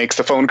after he makes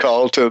the phone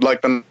call to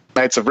like the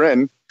Knights of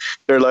Ren.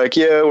 They're like,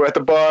 yeah, we're at the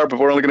bar, but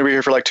we're only going to be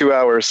here for like 2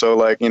 hours. So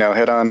like, you know,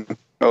 head on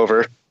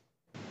over.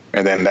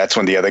 And then that's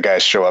when the other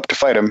guys show up to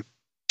fight him.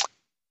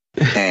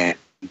 And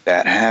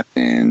that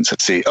happens.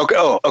 Let's see. Okay.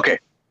 Oh, okay.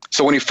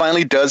 So when he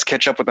finally does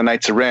catch up with the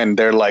Knights of Ren,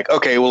 they're like,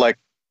 okay, well, like,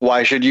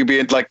 why should you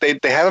be like, they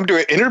have him do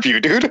an interview,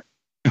 dude.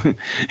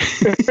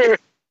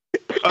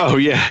 Oh,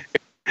 yeah.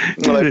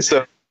 Like,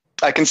 so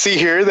I can see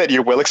here that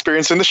you're well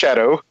experienced in the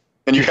shadow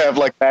and you have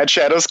like bad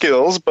shadow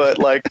skills, but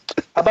like,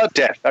 how about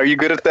death? Are you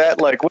good at that?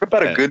 Like, what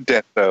about a good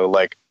death though?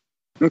 Like,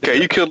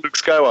 okay, you killed Luke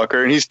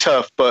Skywalker and he's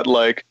tough, but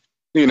like,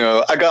 you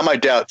know, I got my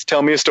doubts.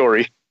 Tell me a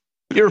story.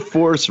 Your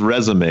Force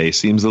resume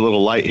seems a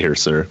little light here,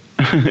 sir.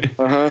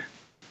 Uh-huh.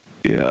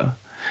 Yeah.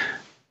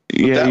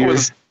 Yeah. That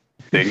was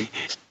thing.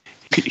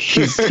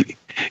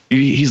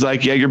 He's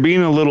like, yeah, you're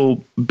being a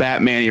little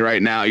Batman-y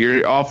right now.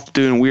 You're off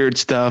doing weird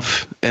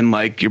stuff and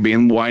like you're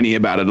being whiny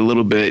about it a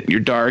little bit. You're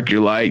dark, you're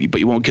light, but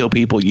you won't kill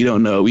people. You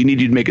don't know. We need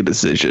you to make a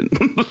decision.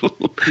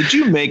 Did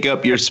you make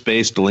up your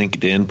spaced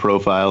LinkedIn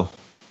profile?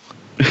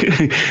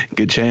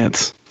 Good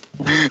chance.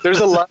 There's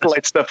a lot of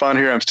light stuff on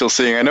here I'm still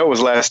seeing. I know it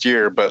was last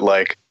year, but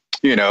like,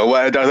 you know,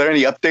 are there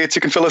any updates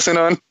you can fill us in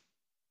on?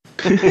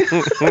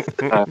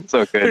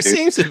 So good, there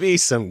seems to be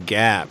some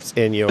gaps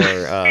in your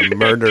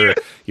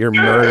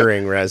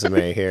murdering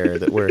resume here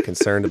that we're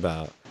concerned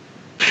about.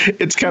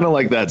 It's kind of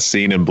like that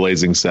scene in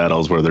Blazing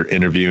Saddles where they're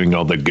interviewing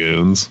all the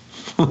goons.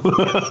 I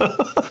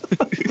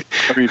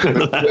mean,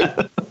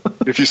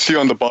 if you see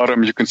on the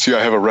bottom, you can see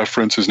I have a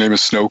reference. His name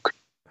is Snoke.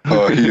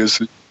 He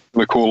is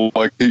really cool.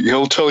 Like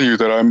he'll tell you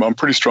that I'm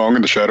pretty strong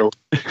in the shadow.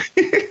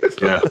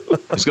 Yeah,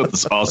 he's got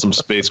this awesome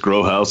space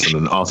grow house and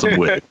an awesome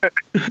wig.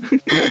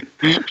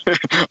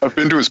 I've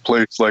been to his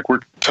place. Like we're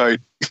tight.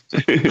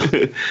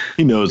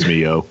 He knows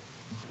me, yo.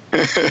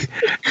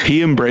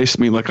 He embraced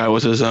me like I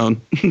was his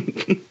own.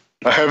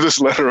 I have this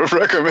letter of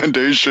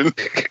recommendation.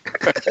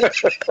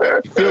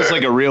 He feels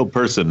like a real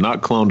person,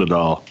 not cloned at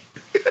all.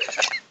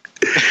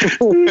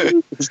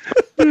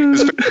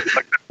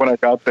 Like when I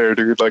got there,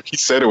 dude, like he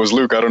said it was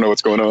Luke. I don't know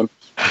what's going on.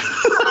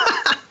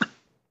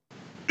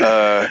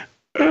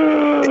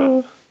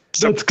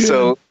 That's good.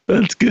 So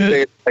that's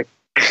good.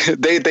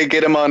 They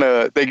get him on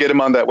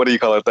that, what do you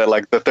call it? That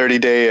like the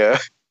 30-day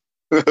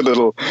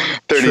little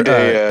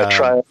 30-day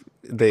trial.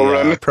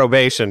 The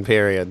probation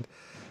period.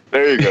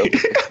 There you go.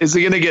 Is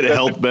he going to get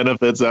health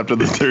benefits after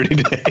the 30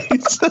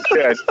 days?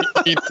 Yeah,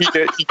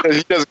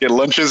 he does get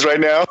lunches right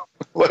now.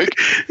 Like,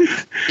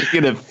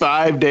 you get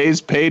 5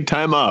 days paid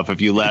time off if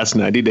you last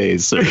 90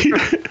 days, sir.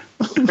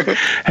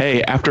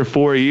 Hey, after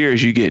 4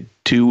 years, you get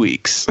 2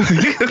 weeks.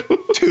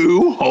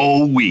 2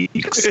 whole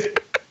weeks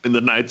in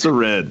the Knights of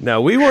Ren. Now,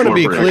 we want to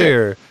be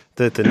clear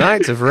that the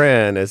Knights of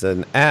Ren is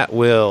an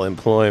at-will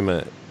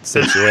employment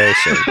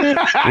situation.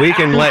 We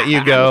can let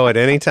you go at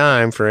any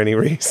time for any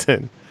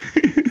reason.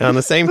 On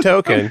the same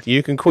token,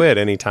 you can quit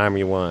anytime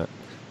you want.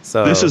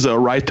 So this is a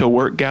right to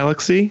work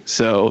galaxy,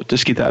 so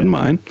just keep that in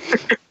mind.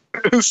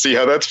 See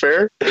how that's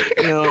fair?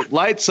 You know,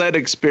 light side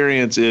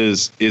experience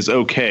is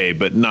okay,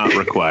 but not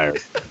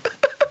required.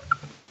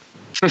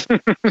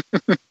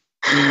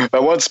 I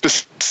want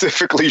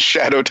specifically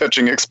shadow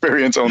touching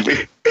experience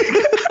only.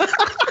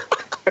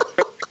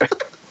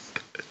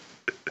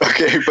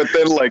 Okay, but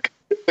then like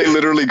they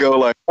literally go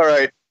like, all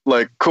right,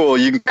 like cool,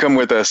 you can come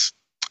with us,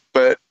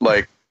 but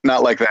like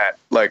not like that.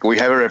 Like we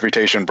have a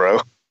reputation, bro.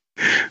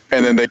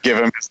 And then they give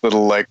him this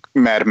little like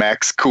Mad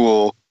Max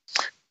cool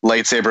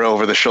lightsaber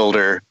over the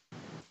shoulder.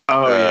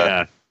 Oh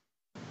yeah.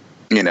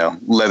 You know,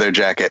 leather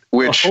jacket,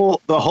 which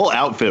the whole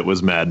outfit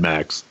was Mad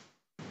Max.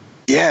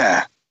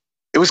 Yeah.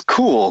 It was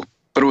cool,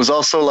 but it was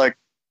also like,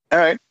 all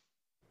right.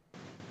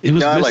 It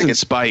was missing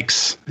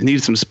spikes. It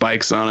needed some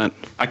spikes on it.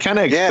 I kind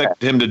of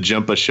expected him to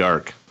jump a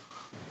shark.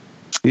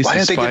 Why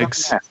didn't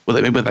spikes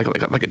with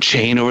like a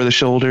chain over the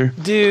shoulder?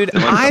 Dude,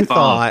 I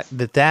thought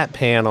that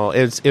panel,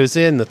 it was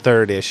in the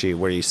 3rd issue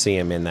where you see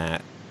him in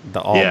the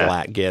all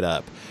black get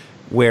up,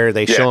 where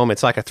they show him,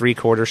 it's like a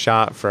 3/4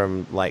 shot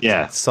from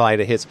side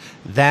of his.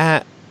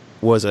 That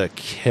was a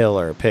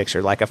killer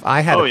picture. Like if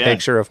I had a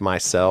picture of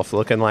myself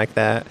looking like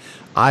that,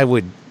 I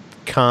would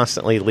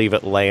constantly leave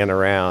it laying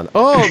around.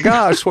 Oh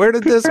gosh, where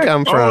did this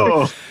come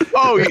from?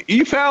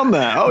 You found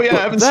that? Oh yeah, I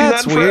haven't seen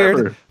that in weird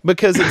forever.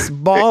 Because it's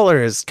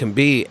baller as can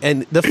be,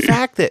 and the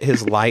fact that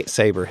his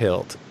lightsaber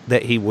hilt,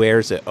 that he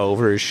wears it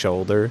over his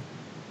shoulder,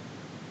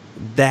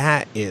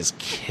 that is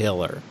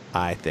killer.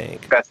 I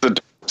think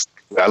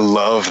I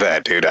love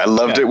that, dude. I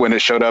loved it when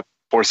it showed up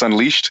Force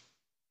Unleashed.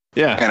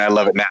 Yeah, and I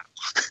love it now.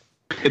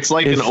 It's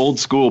like an old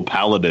school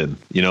paladin,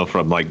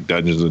 from like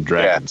Dungeons and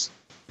Dragons.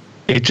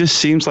 It just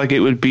seems like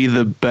it would be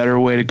the better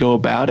way to go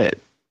about it.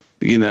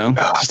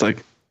 Just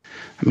like,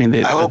 I mean,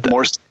 I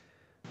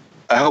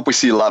hope we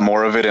see a lot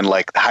more of it in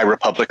like High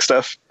Republic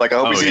stuff. Like I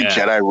hope we see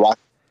Jedi rock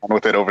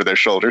with it over their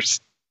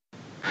shoulders.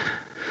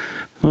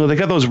 Well, they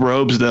got those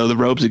robes though. The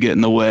robes would get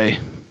in the way.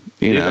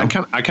 You know,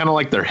 I kind of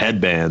like their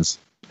headbands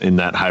in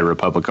that High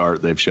Republic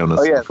art they've shown us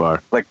so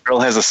far. Like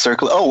girl has a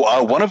circle.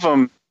 One of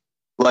them,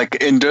 like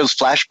in those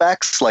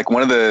flashbacks, like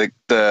one of the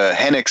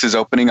Hennix is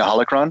opening a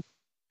holocron.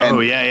 And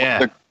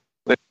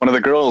one of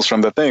the girls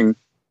from the thing.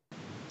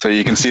 So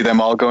you can see them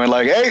all going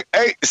like, hey,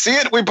 see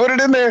it? We put it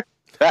in there.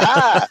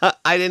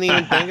 I didn't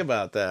even think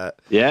about that.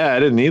 Yeah, I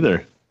didn't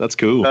either. That's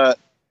cool.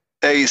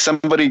 Hey,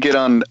 somebody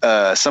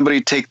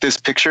somebody take this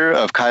picture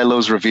of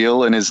Kylo's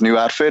reveal in his new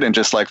outfit and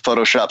just like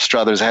Photoshop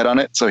Strother's head on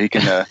it so he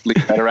can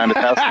leave that around his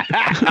house.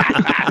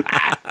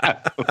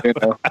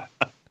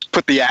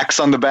 Put the axe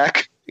on the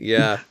back.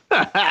 Yeah.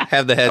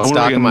 Have the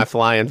headstock of my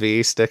flying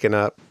V sticking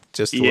up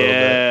just a little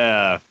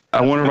bit. I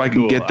wonder if I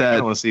can get that.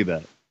 I want to see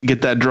that.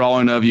 Get that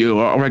drawing of you,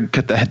 or I can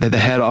cut the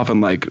head off and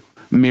like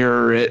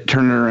mirror it,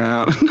 turn it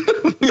around.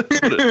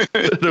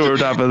 Put over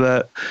top of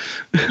that.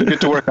 You get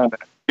to work on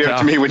that. Give it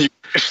to me when you.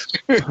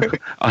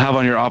 I'll have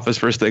on your office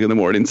first thing in the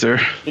morning, sir.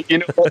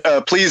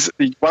 Please,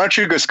 why don't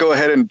you just go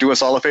ahead and do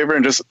us all a favor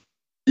and just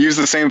use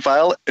the same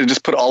file and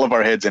just put all of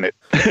our heads in it.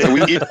 So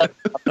we each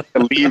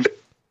leave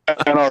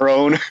on our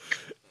own.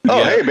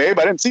 Oh, hey, babe,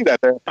 I didn't see that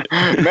there.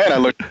 Man, I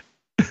look.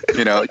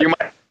 You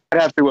might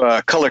have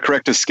to color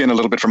correct his skin a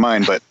little bit for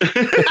mine, but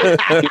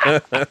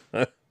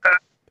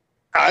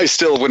I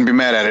still wouldn't be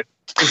mad at it.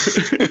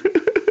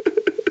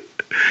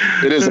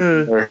 It is,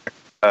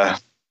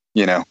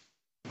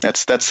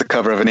 that's the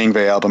cover of an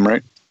Yngwie album,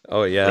 right?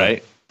 Oh yeah,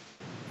 right.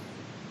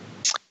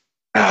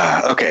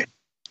 Okay,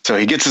 so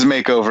he gets his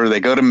makeover. They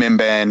go to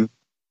Mimban.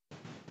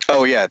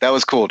 Oh yeah, that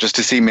was cool just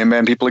to see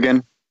Mimban people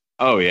again.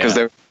 Oh yeah, because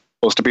they're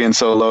supposed to be in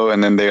Solo,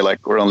 and then they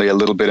were only a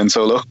little bit in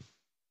Solo.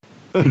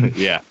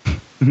 Yeah.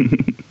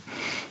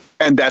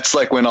 And that's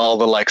like when all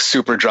the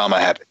super drama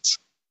happens.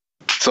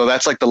 So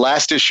that's like the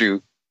last issue,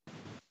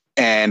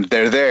 and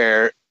they're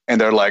there and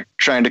they're like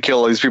trying to kill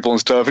all these people and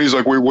stuff. And he's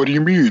like, wait, what do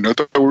you mean? I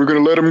thought we were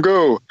going to let him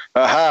go.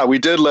 Aha, we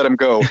did let him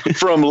go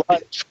from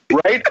life,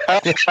 right?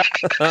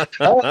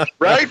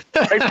 Right?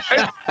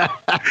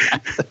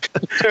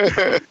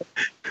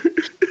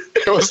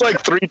 It was like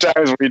 3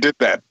 times when he did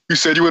that. You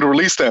said you would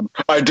release them.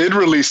 I did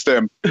release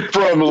them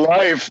from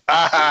life.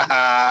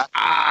 That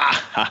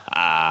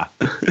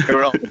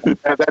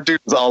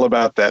dude is all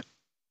about that.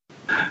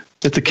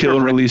 It's a kill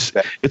and release.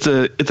 It's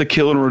a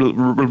kill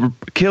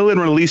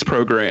and release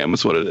program.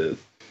 Is what it is.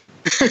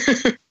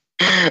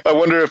 I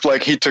wonder if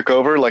he took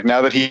over.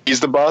 Now that he's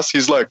the boss,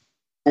 he's like,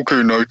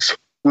 okay, Knights,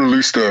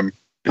 release them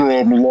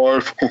from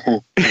life.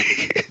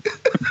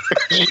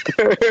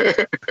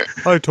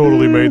 I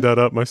totally made that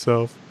up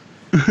myself.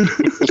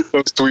 It's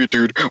so sweet,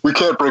 dude. We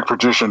can't break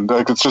tradition.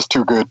 It's just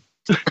too good.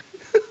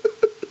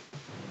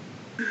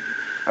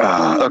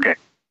 Okay.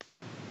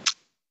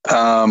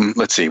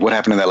 Let's see what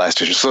happened in that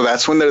last issue. So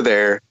that's when they're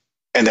there,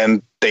 and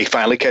then they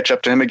finally catch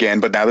up to him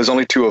again. But now there's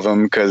only 2 of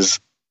them because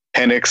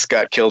Hennix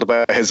got killed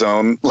by his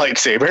own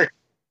lightsaber.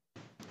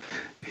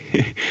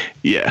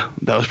 Yeah,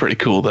 that was pretty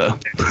cool, though.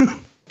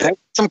 That's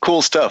some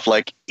cool stuff.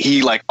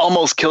 He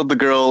almost killed the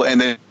girl,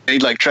 and then he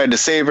tried to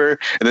save her,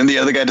 and then the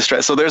other guy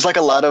distracted. So there's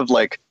a lot of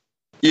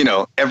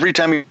every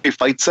time he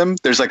fights him,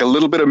 there's a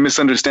little bit of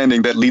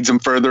misunderstanding that leads him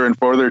further and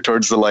further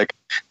towards the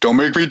don't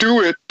make me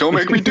do it. Don't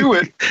make me do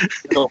it.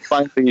 So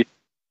finally,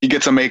 he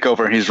gets a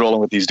makeover and he's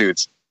rolling with these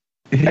dudes.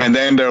 And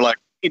then they're like,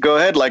 hey, go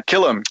ahead,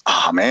 kill him.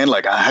 Oh man,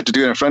 I had to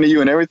do it in front of you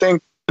and everything.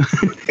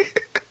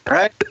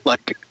 Right?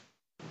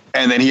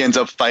 And then he ends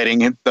up fighting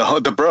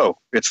the bro.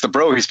 It's the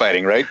bro he's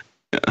fighting, right?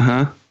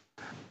 Uh-huh.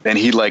 And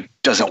he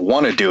doesn't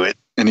want to do it.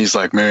 And he's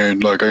like,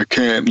 man, I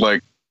can't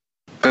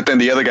but then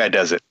the other guy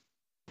does it.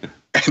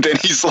 And then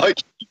he's like,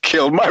 you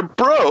killed my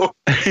bro.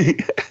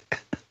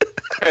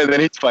 And then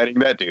he's fighting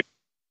that dude.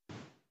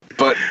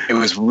 But it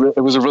was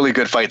a really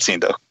good fight scene,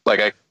 though.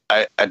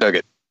 I dug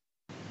it.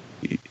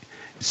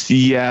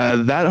 Yeah,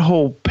 that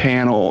whole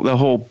panel, the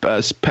whole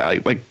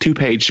like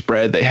 2-page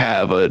spread they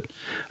have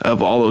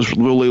of all those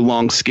really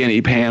long,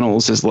 skinny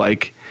panels is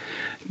like,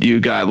 you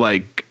got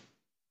like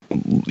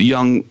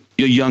young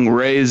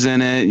Rey's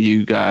in it,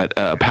 you got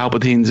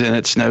Palpatine's in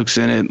it, Snoke's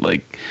in it,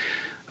 like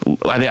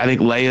I think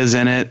Leia's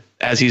in it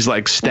as he's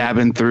like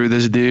stabbing through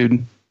this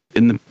dude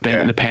in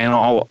the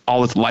panel.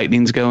 All this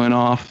lightning's going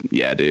off.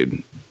 Yeah,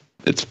 dude,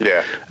 that's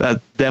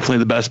definitely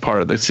the best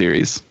part of the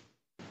series.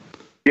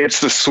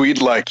 It's the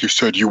sweet, like you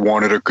said, you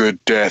wanted a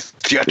good death.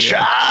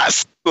 Yeah.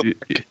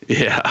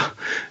 Yeah.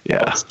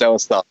 That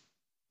was tough.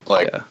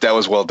 That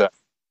was well done.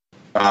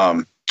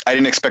 I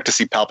didn't expect to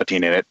see Palpatine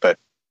in it, but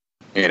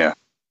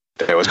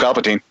there was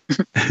Palpatine.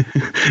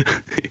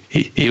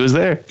 he was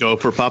there. Go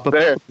for Papa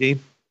Palpatine.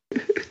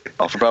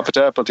 All for Papa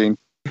Palpatine.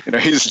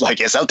 He's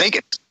like, yes, I'll take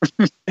it.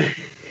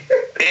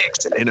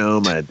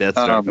 Excellent. My Death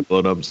Star to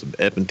blow up some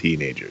effing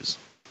teenagers.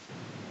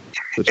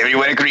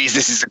 Everyone agrees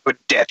this is a good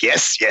death.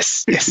 Yes.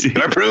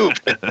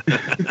 Approved.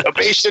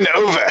 Ovation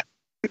over.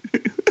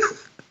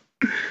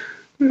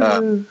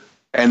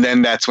 And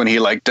then that's when he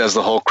does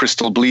the whole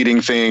crystal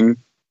bleeding thing.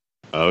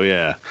 Oh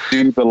yeah.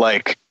 Dude,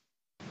 but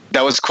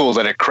that was cool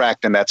that it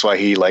cracked, and that's why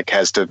he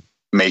has to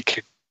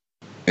make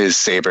his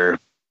saber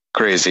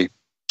crazy.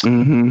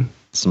 Mm-hmm.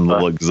 Some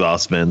little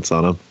exhaust vents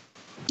on him.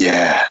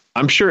 Yeah.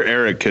 I'm sure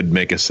Eric could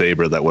make a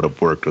saber that would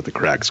have worked with the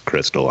cracked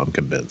crystal. I'm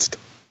convinced.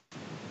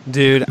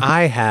 Dude,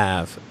 I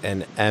have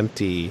an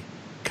empty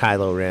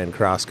Kylo Ren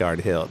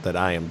crossguard hilt that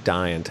I am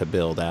dying to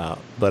build out,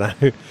 but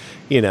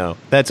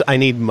I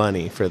need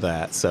money for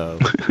that. So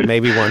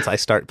maybe once I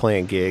start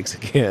playing gigs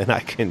again,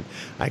 I can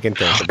think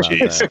about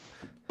that.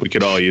 We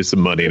could all use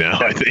some money now,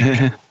 I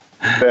think.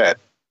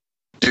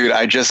 Dude,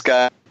 I just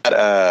got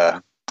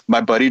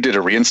my buddy did a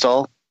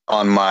reinstall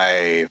on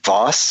my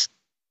Voss,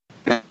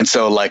 and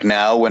so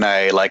now when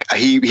I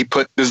he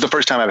put, this is the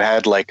first time I've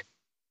had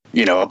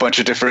a bunch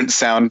of different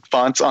sound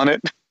fonts on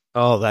it.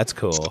 Oh, that's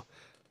cool.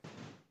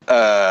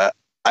 I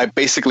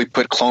basically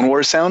put Clone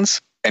Wars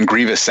sounds and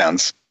Grievous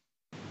sounds,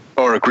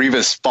 or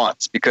Grievous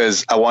fonts,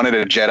 because I wanted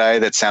a Jedi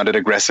that sounded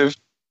aggressive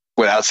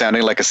without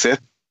sounding like a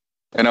Sith.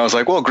 And I was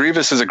like, well,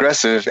 Grievous is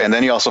aggressive, and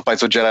then he also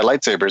fights with Jedi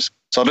lightsabers,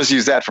 so I'll just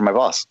use that for my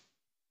boss.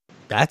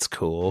 That's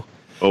cool.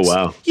 Oh,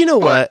 wow. You know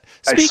what?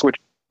 I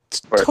switched.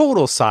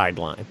 Total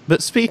sideline.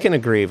 But speaking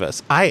of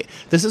Grievous,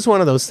 this is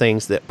one of those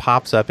things that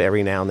pops up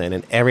every now and then,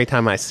 and every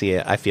time I see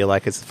it, I feel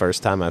like it's the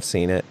first time I've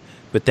seen it.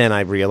 But then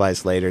I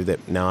realize later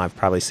that no, I've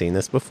probably seen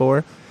this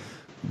before.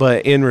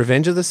 But in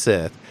Revenge of the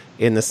Sith,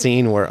 in the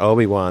scene where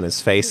Obi-Wan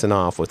is facing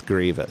off with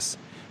Grievous,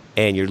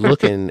 and you're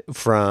looking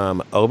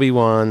from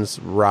Obi-Wan's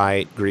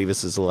right,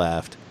 Grievous's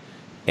left,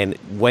 and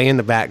way in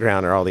the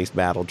background are all these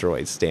battle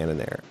droids standing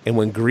there. And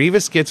when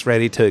Grievous gets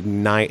ready to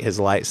ignite his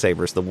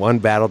lightsabers, the one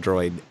battle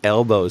droid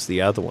elbows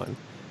the other one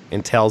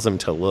and tells him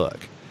to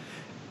look.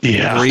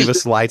 Yeah. And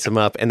Grievous lights him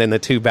up, and then the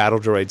two battle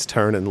droids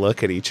turn and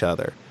look at each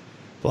other.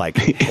 Like,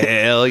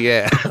 hell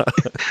yeah.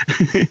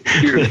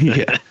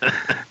 Yeah.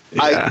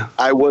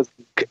 I was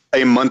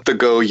a month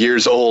ago,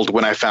 years old,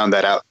 when I found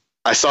that out.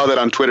 I saw that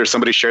on Twitter.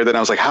 Somebody shared that, and I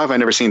was like, how have I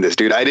never seen this,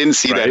 dude? I didn't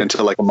see that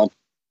until a month.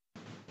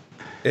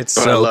 It's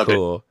so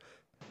cool.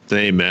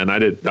 Same, man.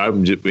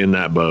 I'm just in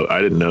that boat. I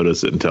didn't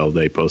notice it until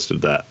they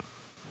posted that.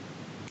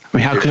 I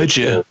mean, how could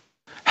you?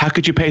 How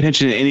could you pay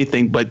attention to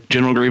anything but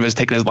General Grievous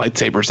taking his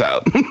lightsabers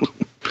out?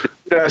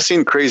 Yeah, I've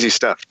seen crazy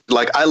stuff.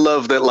 I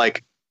love that.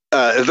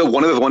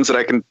 One of the ones that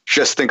I can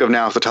just think of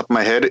now off the top of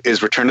my head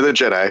is Return of the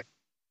Jedi,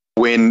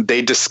 when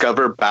they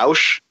discover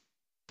Bausch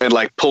and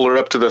pull her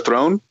up to the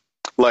throne.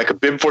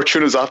 Bib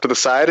Fortuna's off to the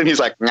side, and he's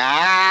like,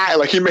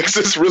 nah. He makes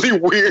this really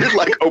weird,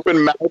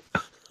 open mouth.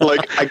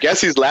 I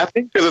guess he's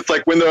laughing because it's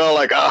when they're all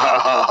like, ah, ha,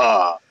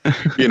 ha,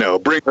 ha,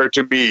 bring her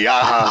to me,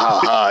 ah, ha, ha,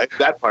 ha.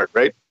 That part,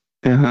 right?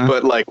 Uh-huh.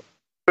 But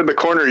in the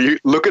corner, you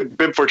look at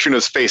Bib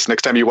Fortuna's face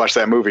next time you watch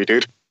that movie,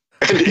 dude.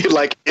 And he's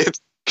like,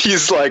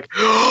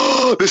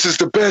 oh, this is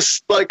the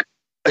best.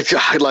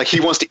 He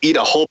wants to eat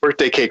a whole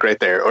birthday cake right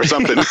there or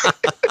something.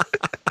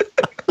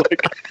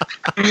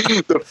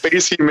 The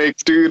face he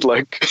makes, dude,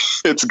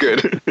 it's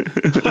good.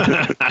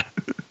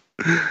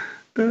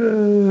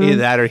 Either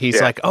that or he's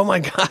like, oh my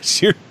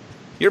gosh,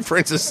 you're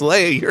Princess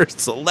Leia, you're a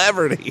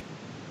celebrity.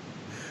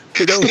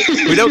 We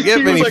don't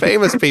get many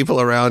famous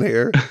people around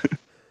here.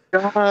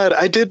 God,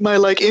 I did my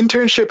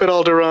internship at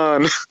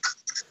Alderaan.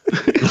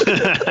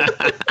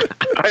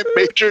 My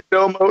major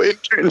domo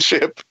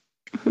internship.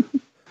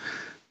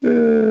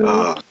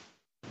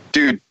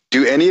 Dude,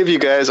 do any of you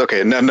guys,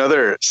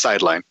 another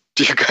sideline.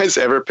 Do you guys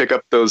ever pick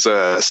up those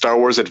Star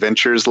Wars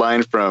Adventures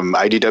line from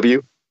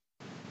IDW?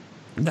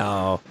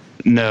 No.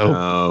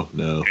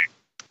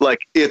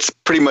 It's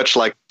pretty much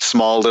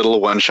small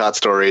little one-shot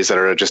stories that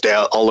are just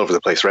all over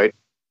the place, right?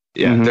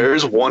 Yeah. Mm-hmm.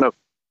 There's one of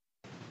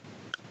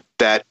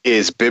that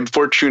is Bib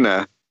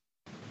Fortuna,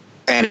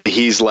 and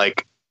he's the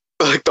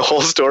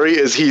whole story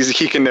is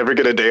he can never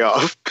get a day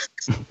off.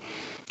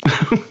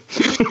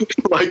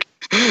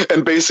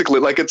 And basically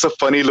it's a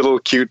funny little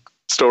cute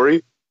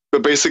story,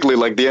 but basically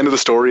the end of the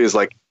story is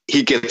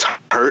he gets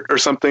hurt or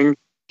something.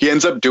 he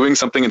ends up doing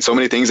something in so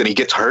many things and he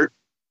gets hurt.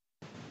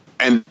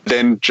 And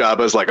then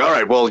Jabba's like, all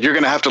right, well, you're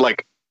going to have to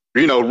like,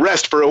 you know,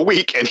 rest for a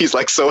week. And he's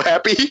like so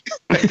happy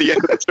at the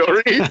end of the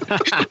story.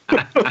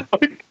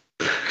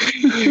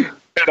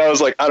 And I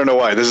was like, I don't know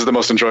why. This is the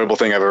most enjoyable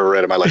thing I've ever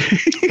read in my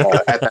life.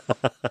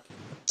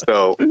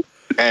 So,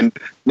 and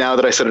now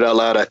that I said it out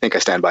loud, I think I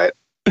stand by it.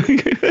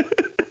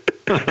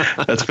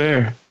 That's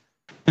fair.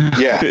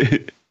 Yeah.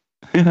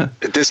 Yeah.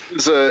 This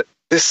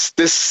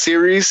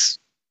series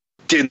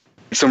did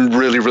some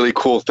really, really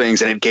cool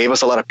things, and it gave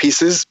us a lot of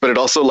pieces, but it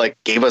also like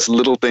gave us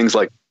little things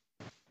like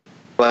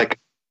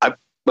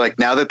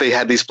now that they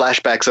had these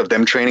flashbacks of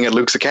them training at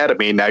Luke's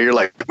academy, now you're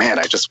like, man,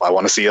 I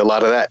want to see a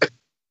lot of that.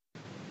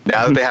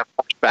 Now that they have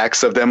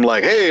flashbacks of them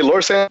like, hey,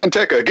 Lor San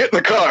Tekka, get in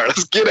the car.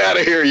 Let's get out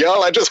of here,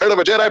 y'all. I just heard of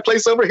a Jedi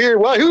place over here.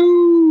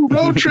 Wahoo!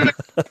 Road trip.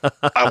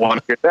 I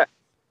want to hear that.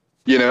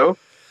 You know?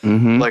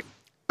 Mm-hmm. Like,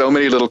 so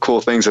many little cool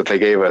things that they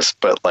gave us.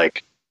 But,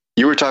 like,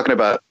 you were talking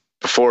about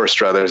before,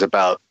 Struthers,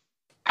 about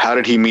how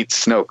did he meet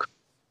Snoke?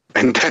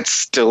 And that's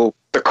still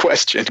the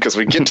question, because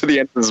we get to the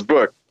end of this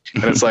book,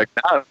 and it's like,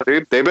 nah,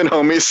 dude, they've been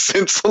homies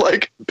since,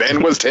 like,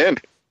 Ben was 10.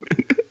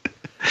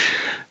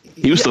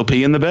 He was still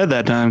peeing in the bed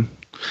that time.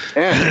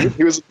 Yeah,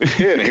 he was a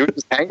kid. He was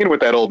just hanging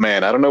with that old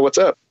man. I don't know what's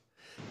up.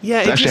 Yeah,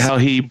 That's actually how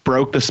he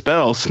broke the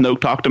spell.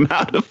 Snoke talked him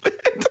out of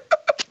it.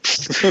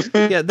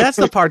 Yeah, that's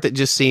the part that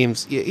just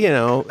seems, you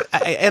know,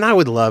 and I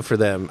would love for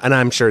them, and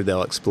I'm sure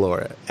they'll explore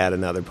it at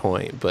another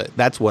point, but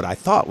that's what I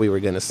thought we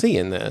were going to see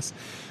in this.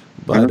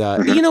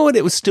 But you know what?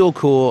 It was still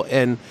cool,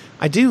 and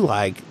I do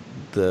like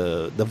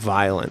the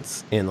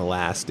violence in the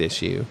last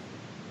issue.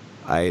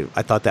 I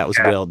thought that was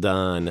well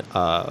done.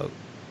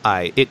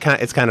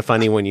 It's kind of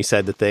funny when you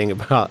said the thing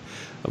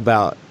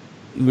about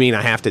you mean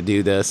I have to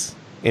do this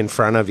in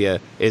front of you,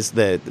 is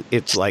that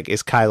it's like,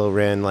 is Kylo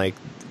Ren like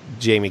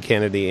Jamie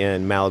Kennedy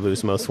in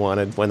Malibu's Most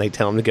Wanted when they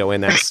tell him to go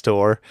in that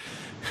store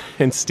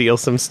and steal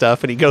some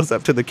stuff, and he goes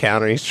up to the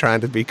counter and he's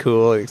trying to be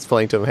cool and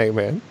explain to him, hey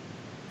man,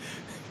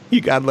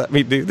 you gotta let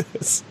me do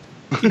this.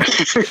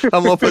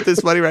 I'm gonna put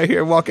this money right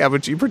here and walk out,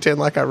 but you pretend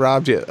like I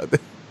robbed you.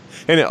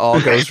 And it all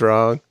goes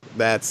wrong.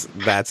 That's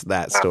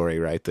that story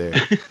right there.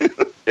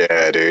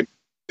 Yeah, dude.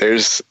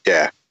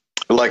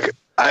 Like,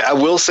 I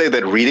will say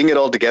that reading it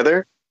all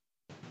together,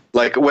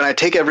 like when I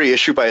take every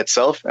issue by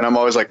itself and I'm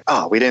always like,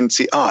 oh, we didn't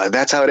see, oh,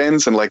 that's how it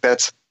ends. And like,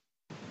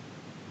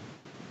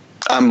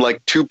 I'm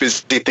like too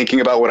busy thinking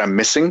about what I'm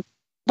missing.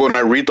 But when I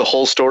read the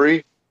whole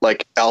story,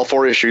 like all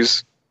 4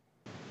 issues,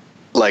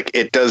 like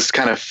it does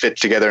kind of fit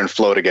together and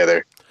flow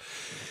together.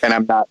 And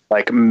I'm not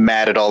like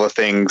mad at all the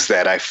things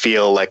that I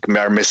feel like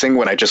are missing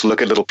when I just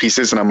look at little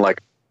pieces and I'm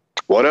like,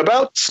 what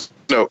about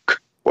Snoke?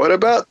 What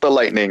about the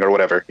lightning or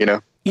whatever, you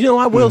know? You know,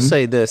 I will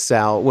say this,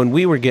 Sal. When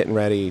we were getting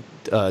ready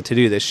to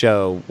do this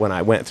show, when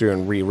I went through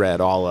and reread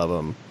all of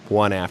them,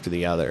 one after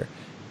the other,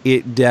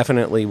 it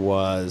definitely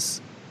was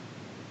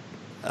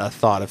a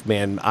thought of,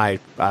 man, I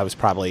was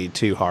probably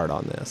too hard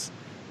on this.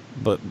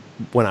 But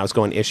when I was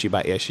going issue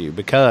by issue,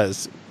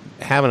 because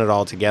having it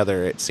all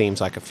together, it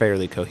seems like a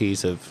fairly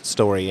cohesive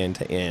story end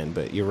to end.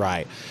 But you're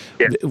right.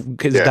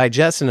 Because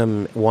digesting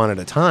them one at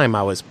a time,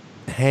 I was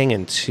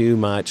hanging too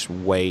much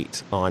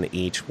weight on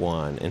each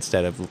one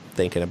instead of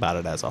thinking about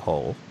it as a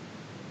whole.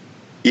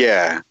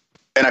 Yeah.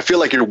 And I feel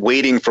like you're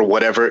waiting for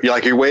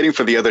you're waiting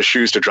for the other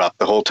shoes to drop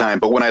the whole time.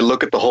 But when I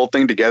look at the whole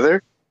thing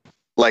together,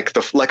 like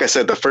I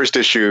said, the first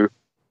issue,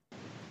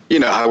 you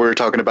know, how we were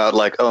talking about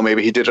like, oh,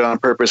 maybe he did it on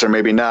purpose or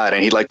maybe not.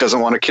 And he like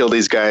doesn't want to kill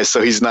these guys.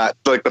 So he's not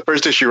like, the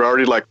first issue, you're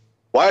already like,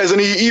 why isn't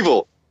he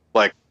evil?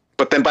 Like,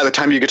 but then by the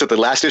time you get to the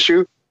last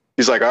issue,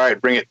 he's like, all right,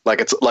 bring it. Like,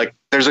 it's like,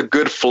 there's a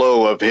good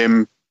flow of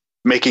him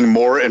making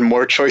more and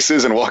more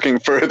choices and walking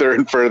further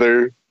and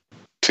further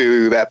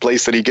to that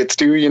place that he gets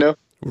to, you know?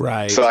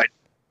 Right. So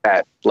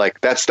after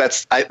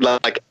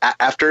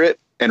it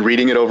and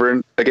reading it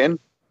over again,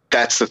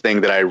 that's the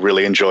thing that I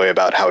really enjoy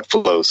about how it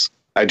flows.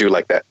 I do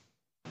like that.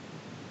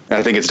 And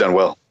I think it's done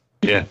well.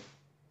 Yeah.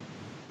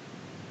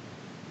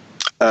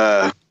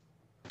 I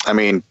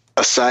mean,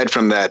 aside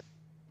from that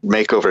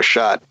makeover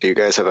shot, do you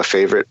guys have a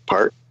favorite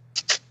part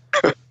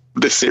of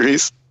this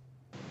series?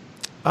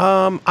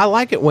 I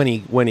like it when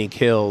he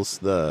kills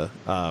the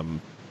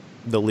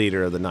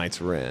leader of the Knights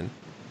of Ren.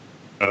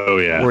 Oh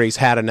yeah. Where he's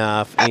had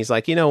enough and he's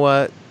like, you know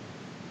what,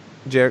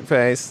 jerk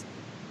face,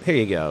 here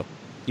you go.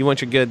 You want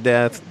your good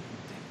death?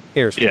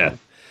 Here's one. Yeah.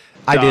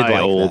 I did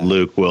like old that.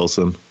 Luke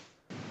Wilson.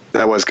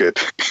 That was good.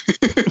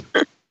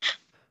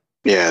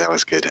 Yeah, that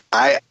was good.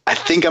 I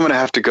think I'm gonna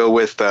have to go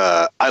with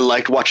I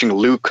liked watching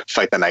Luke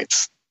fight the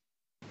Knights.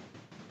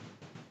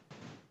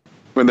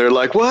 When they're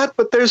like, what?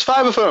 But there's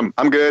 5 of them.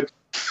 I'm good.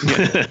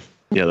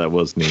 Yeah, that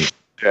was neat.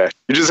 Yeah,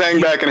 you just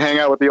hang back and hang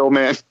out with the old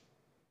man.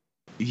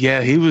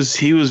 Yeah, he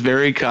was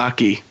very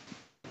cocky.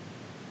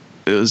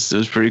 It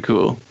was pretty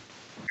cool.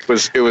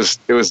 It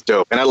was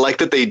dope, and I like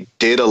that they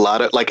did a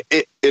lot of like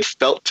it. It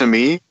felt to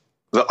me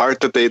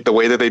the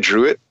way that they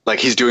drew it, like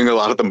he's doing a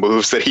lot of the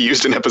moves that he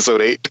used in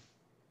episode 8.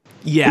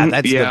 Yeah,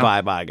 that's the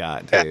vibe I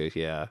got too.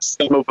 Yeah.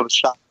 Some of the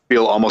shots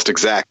feel almost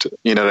exact.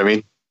 You know what I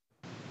mean?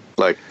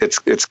 Like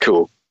it's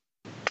cool.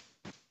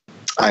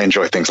 I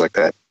enjoy things like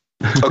that.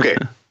 Okay.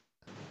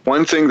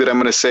 One thing that I'm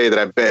going to say that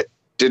I bet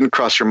didn't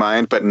cross your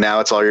mind, but now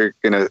it's all you're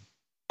going to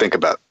think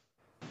about.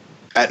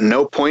 At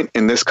no point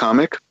in this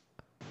comic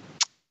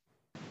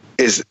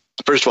is,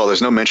 first of all,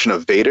 there's no mention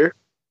of Vader.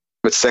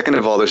 But second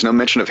of all, there's no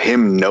mention of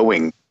him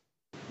knowing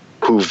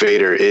who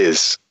Vader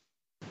is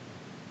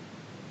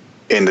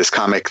in this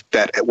comic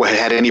that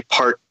had any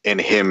part in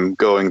him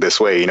going this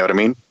way. You know what I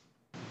mean?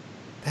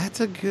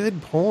 That's a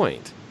good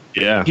point.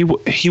 Yeah.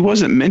 He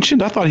wasn't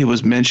mentioned? I thought he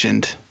was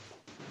mentioned.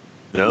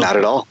 No, not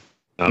at all.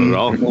 Not at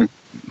all.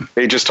 Mm-hmm.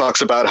 He just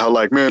talks about how,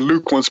 like, man,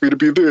 Luke wants me to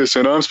be this,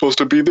 and I'm supposed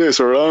to be this,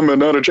 or I'm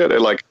not a Jedi.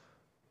 Like,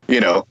 you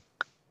know,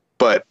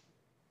 but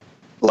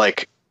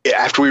like,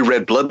 after we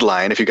read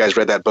Bloodline, if you guys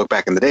read that book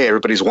back in the day,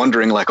 everybody's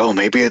wondering, like, oh,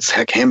 maybe it's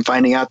him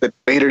finding out that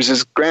Vader's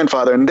his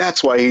grandfather, and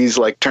that's why he's,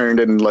 like, turned,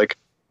 and, like,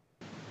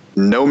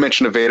 no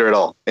mention of Vader at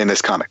all in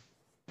this comic.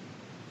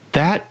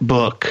 That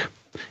book,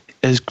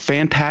 as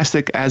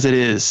fantastic as it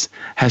is,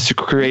 has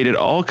created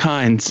all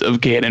kinds of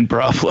canon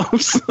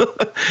problems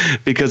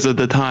because of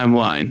the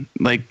timeline.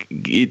 Like,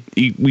 is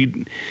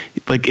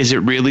it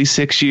really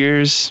 6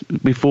 years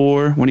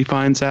before when he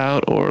finds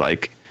out, or,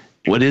 like,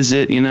 what is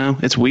it? You know,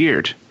 it's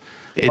weird.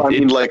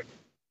 Like,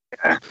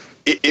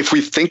 if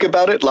we think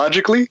about it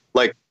logically,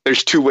 like,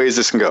 there's two ways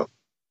this can go.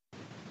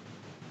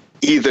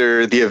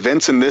 Either the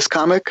events in this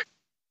comic,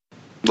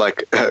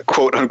 like,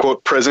 quote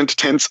unquote present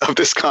tense of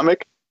this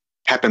comic,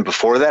 happened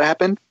before that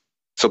happened.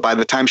 So by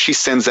the time she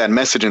sends that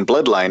message in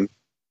Bloodline,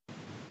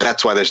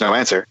 that's why there's no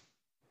answer.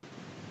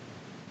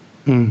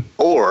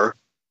 Or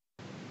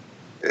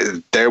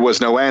there was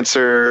no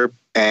answer,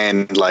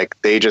 and, like,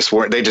 they just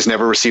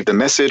never received the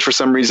message for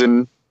some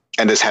reason.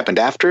 And this happened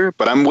after,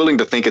 but I'm willing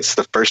to think it's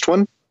the first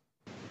one.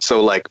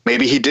 So, like,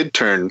 maybe he did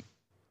turn,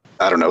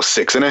 I don't know,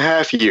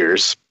 6.5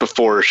 years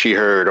before she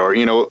heard, or,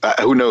 you know,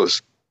 who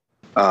knows?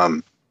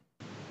 But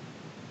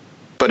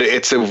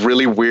it's a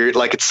really weird,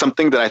 like, it's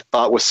something that I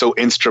thought was so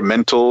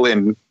instrumental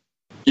in,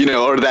 you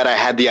know, or that I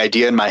had the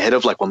idea in my head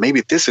of, like, well,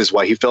 maybe this is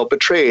why he felt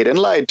betrayed and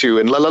lied to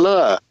and la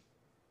la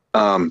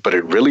la. But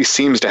it really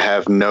seems to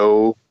have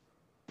no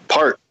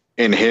part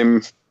in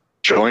him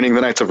joining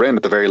the Knights of Ren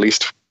at the very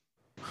least.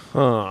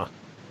 Huh.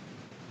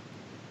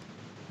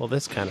 Well,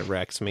 this kind of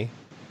wrecks me.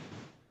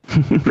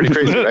 Pretty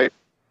crazy, right?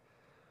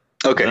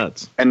 Okay.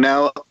 Nuts. And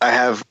now I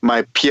have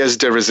my pièce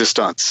de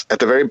résistance. At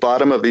the very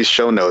bottom of these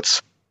show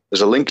notes, there's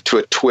a link to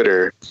a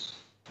Twitter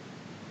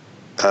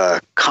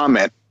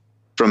comment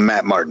from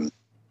Matt Martin,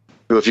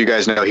 who, if you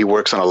guys know, he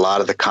works on a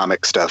lot of the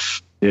comic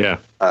stuff. Yeah.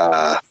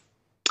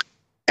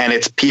 And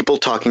it's people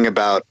talking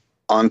about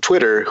on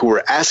Twitter who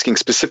were asking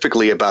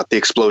specifically about the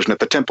explosion at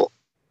the temple.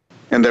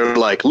 And they're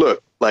like,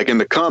 look, like, in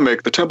the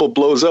comic, the temple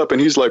blows up, and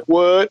he's like,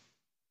 what?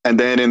 And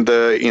then in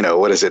the, you know,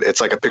 what is it?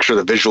 It's like a picture of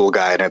the visual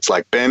guide, and it's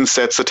like, Ben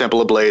sets the temple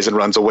ablaze and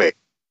runs away.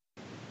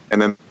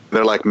 And then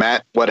they're like,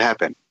 Matt, what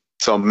happened?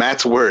 So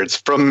Matt's words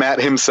from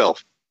Matt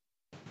himself.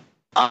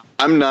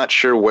 I'm not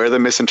sure where the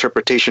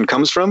misinterpretation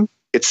comes from.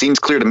 It seems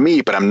clear to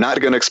me, but I'm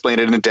not going to explain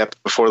it in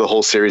depth before the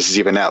whole series is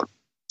even out.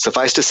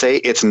 Suffice to say,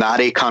 it's not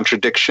a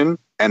contradiction,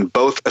 and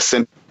both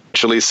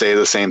essentially say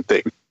the same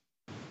thing.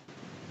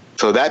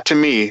 So that, to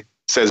me,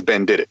 says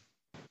Ben did it.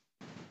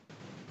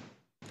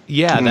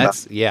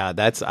 Yeah,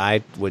 that's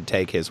I would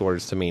take his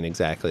words to mean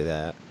exactly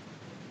that.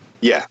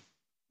 Yeah.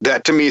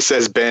 That, to me,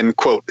 says Ben,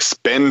 quote,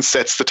 Ben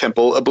sets the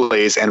temple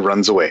ablaze and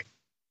runs away.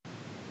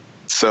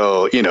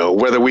 So, you know,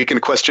 whether we can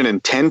question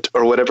intent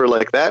or whatever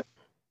like that,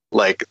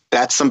 like,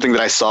 that's something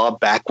that I saw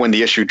back when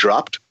the issue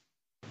dropped.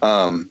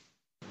 But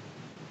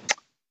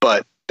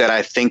that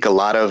I think a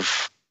lot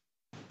of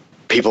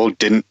people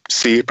didn't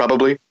see,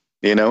 probably,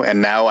 you know,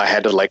 and now I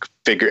had to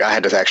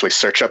actually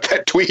search up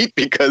that tweet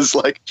because,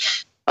 like,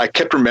 I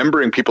kept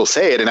remembering people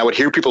say it, and I would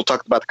hear people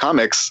talk about the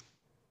comics,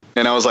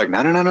 and I was like,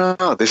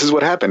 no, this is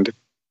what happened.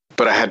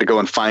 But I had to go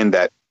and find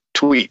that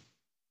tweet.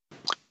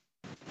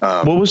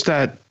 What was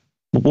that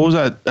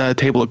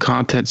table of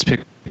contents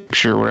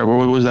picture or whatever?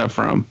 What was that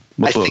from?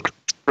 What book? Think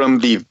it's from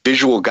the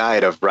visual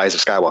guide of Rise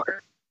of Skywalker.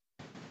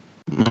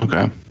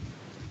 Okay.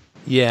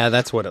 Yeah,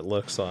 that's what it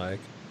looks like.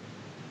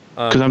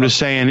 Because I'm just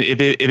saying, if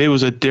it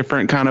was a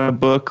different kind of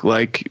book,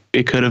 like,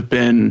 it could have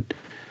been,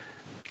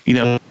 you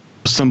know,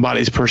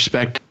 somebody's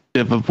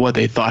perspective of what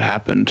they thought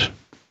happened.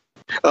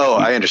 Oh,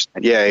 I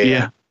understand.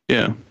 Yeah.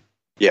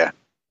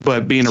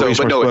 But being a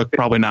resource book,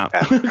 probably not.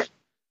 Yeah.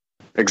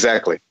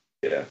 Exactly.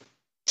 Yeah.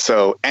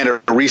 So, and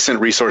a recent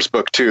resource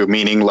book too,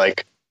 meaning,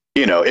 like,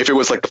 you know, if it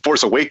was like The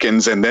Force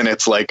Awakens and then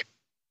it's like,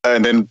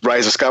 and then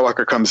Rise of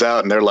Skywalker comes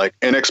out and they're like,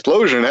 an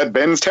explosion at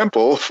Ben's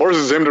temple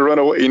forces him to run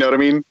away. You know what I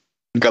mean?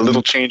 Like a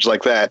little change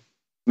like that.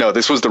 No,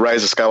 this was the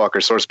Rise of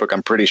Skywalker source book,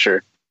 I'm pretty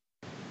sure.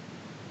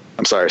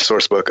 I'm sorry,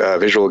 source book,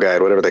 visual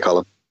guide, whatever they call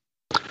them.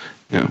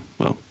 Yeah,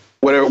 well.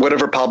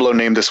 Whatever Pablo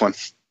named this one.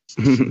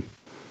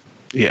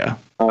 Yeah.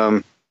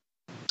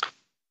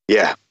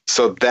 Yeah.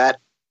 So that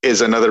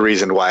is another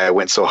reason why I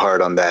went so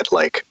hard on that.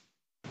 Like,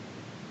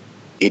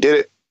 he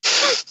did it.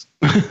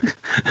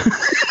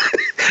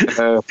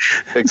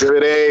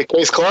 Exhibit A,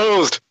 case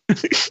closed.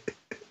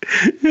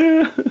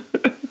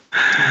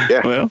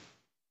 Yeah. Well,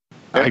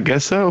 I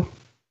guess so.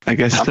 I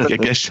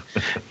guess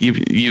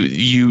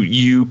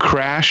you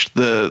crashed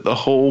the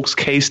whole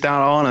case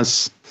down on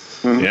us.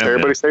 Yeah,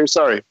 everybody say you're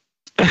sorry.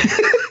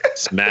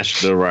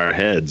 Smashed over our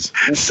heads.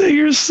 Say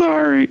you're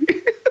sorry.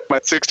 My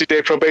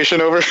 60-day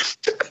probation over.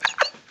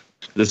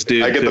 This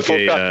dude I get the full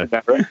now,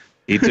 right?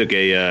 He took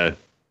a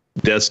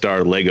Death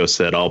Star Lego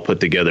set all put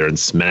together and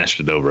smashed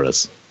it over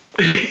us.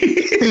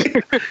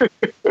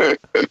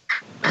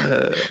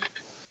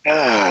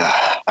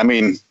 I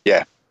mean,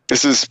 yeah,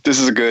 this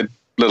is a good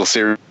little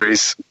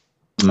series.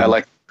 I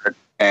like it,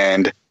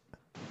 and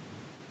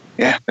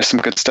yeah, there's some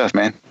good stuff,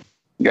 man.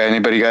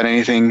 Anybody got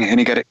anything?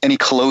 Any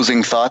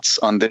closing thoughts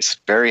on this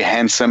very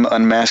handsome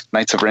unmasked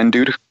Knights of Ren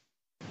dude?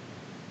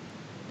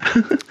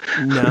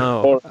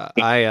 No,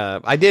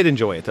 I did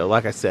enjoy it though.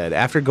 Like I said,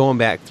 after going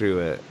back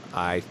through it,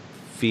 I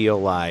feel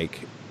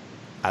like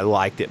I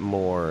liked it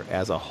more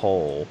as a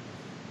whole.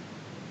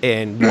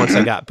 And once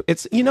I got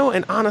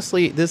and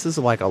honestly, this is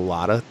like a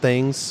lot of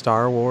things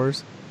Star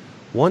Wars.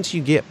 Once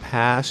you get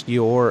past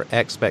your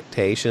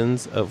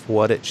expectations of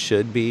what it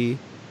should be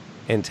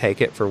and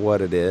take it for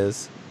what it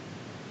is,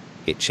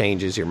 it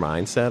changes your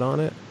mindset on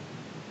it.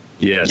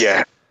 Yes.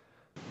 Yeah.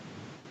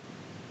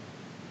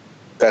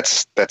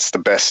 That's the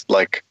best,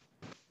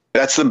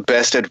 that's the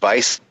best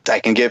advice I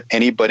can give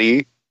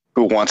anybody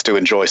who wants to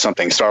enjoy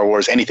something, Star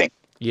Wars, anything.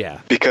 Yeah.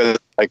 Because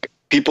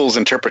people's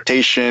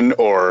interpretation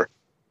or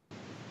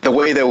the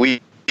way that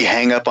we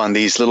hang up on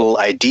these little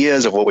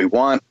ideas of what we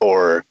want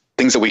or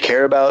things that we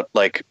care about,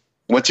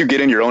 once you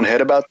get in your own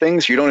head about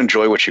things, you don't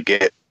enjoy what you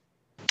get.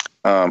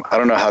 I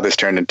don't know how this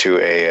turned into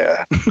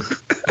a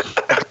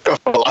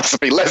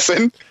philosophy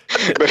lesson,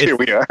 but here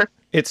we are.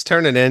 It's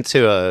turning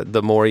into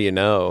the more you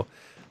know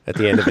at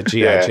the end of a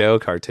G.I. Joe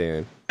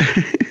cartoon.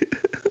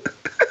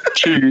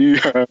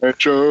 G.I.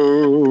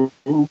 Joe.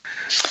 Oh,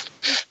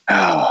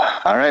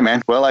 all right,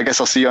 man. Well, I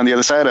guess I'll see you on the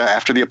other side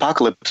after the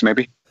apocalypse,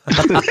 maybe.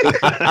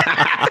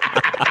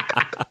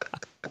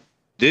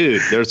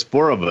 Dude, there's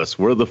 4 of us.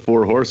 We're the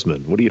 4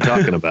 horsemen. What are you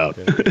talking about?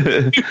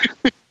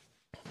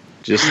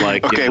 Just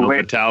like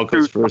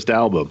Metallica's first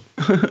album.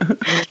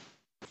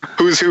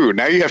 Who's who?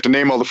 Now you have to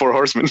name all the 4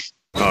 horsemen.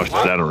 Oh, shit,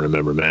 I don't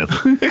remember, man.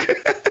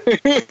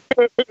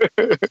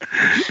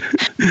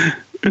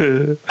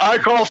 I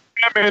call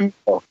famine.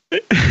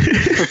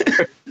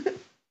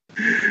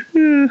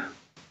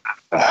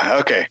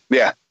 Okay,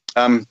 yeah.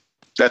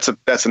 That's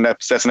an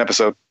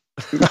episode.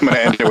 I'm gonna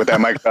end it with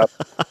that mic drop.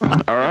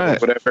 All right.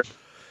 Whatever.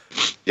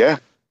 Yeah.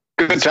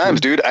 Good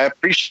times, dude. I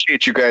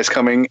appreciate you guys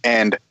coming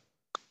and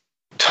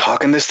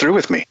talking this through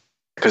with me.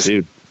 Because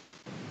dude,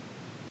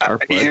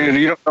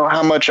 you don't know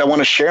how much I want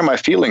to share my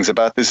feelings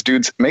about this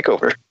dude's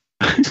makeover.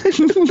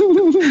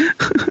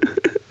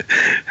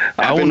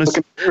 I want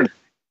to.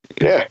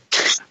 Yeah.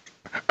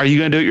 Are you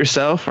gonna do it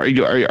yourself? Are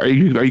you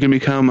gonna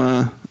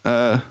become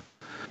Ben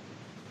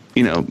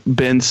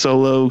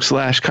Solo /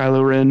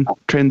 Kylo Ren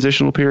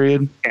transitional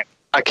period?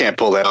 I can't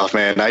pull that off,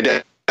 man. I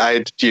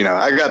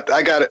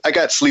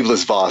got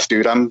sleeveless Voss,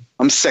 dude.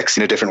 I'm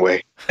sexy in a different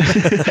way.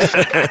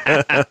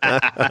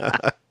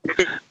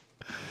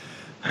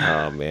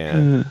 Oh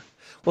man.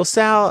 Well,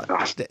 Sal,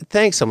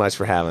 thanks so much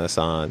for having us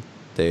on,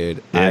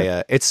 dude.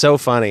 Yeah. It's so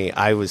funny.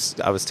 I was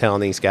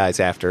telling these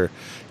guys after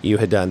you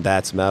had done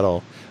That's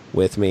Metal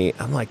with me.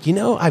 I'm like,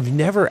 I've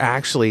never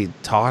actually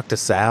talked to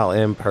Sal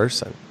in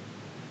person.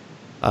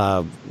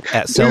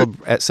 At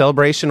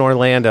Celebration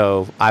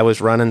Orlando, I was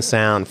running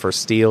sound for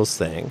Steele's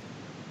thing.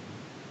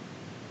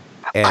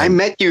 And I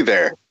met you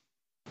there,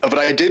 but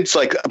I did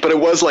but it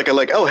was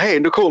oh, hey,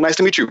 cool, nice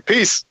to meet you,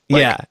 peace.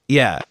 Yeah.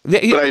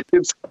 But I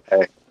did say,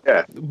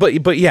 yeah.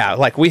 But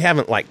yeah, we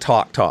haven't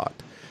talked.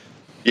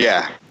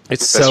 Yeah.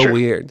 It's so true.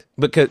 Weird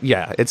because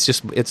it's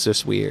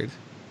just weird.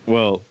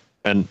 Well,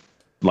 and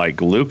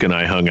Luke and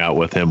I hung out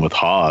with him with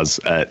Haas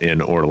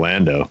in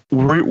Orlando.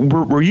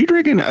 Were you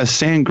drinking a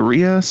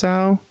sangria,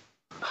 Sal?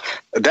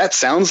 That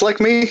sounds like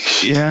me.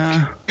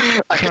 Yeah.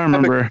 I can't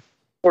remember.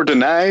 Or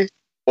deny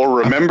or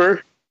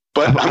remember.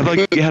 But I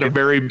like you had a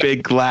very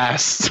big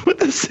glass with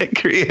a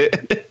sangria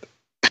in it.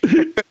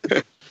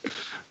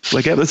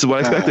 This is what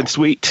I expected.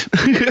 Sweet.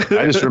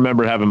 I just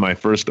remember having my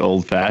first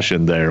old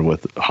fashioned there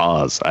with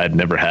Haas. I had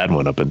never had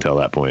one up until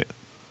that point.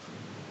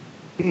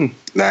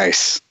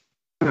 Nice.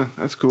 Yeah,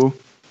 that's cool.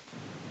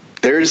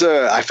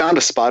 I found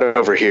a spot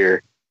over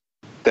here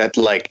that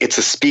it's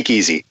a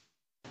speakeasy.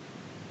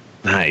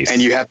 Nice.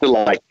 And you have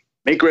to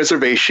make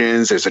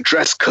reservations. There's a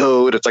dress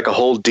code. It's a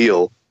whole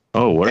deal.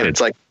 Oh, word. And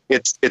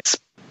it's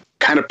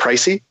kind of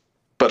pricey,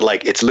 but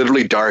it's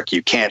literally dark.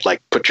 You can't you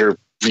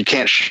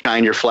can't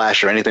shine your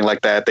flash or anything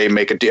like that. They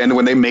make and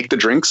when they make the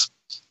drinks,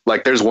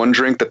 there's one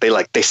drink that they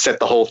set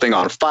the whole thing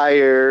on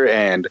fire,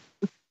 and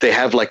they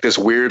have this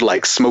weird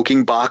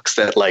smoking box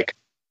that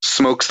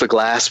smokes the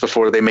glass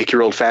before they make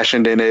your old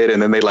fashioned in it,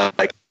 and then they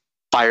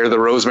fire the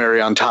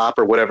rosemary on top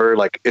or whatever.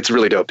 It's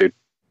really dope, dude.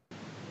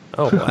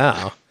 Oh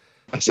wow.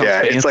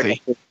 Yeah,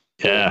 fancy.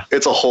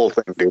 It's a whole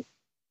thing, dude.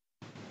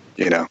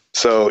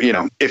 So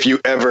if you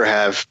ever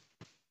have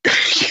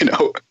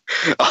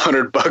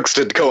 $100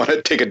 to go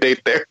on take a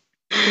date there.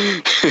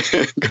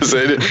 Because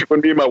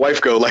when me and my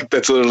wife go, like,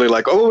 that's literally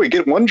like, oh, we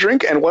get one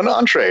drink and one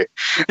entree.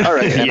 All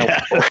right.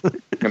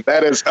 And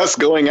that is us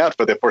going out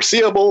for the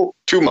foreseeable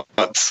 2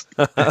 months.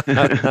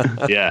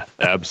 Yeah,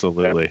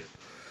 absolutely.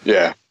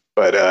 Yeah.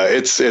 But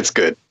it's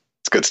good.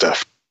 It's good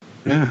stuff.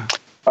 Yeah.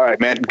 All right,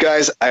 man.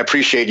 Guys, I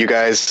appreciate you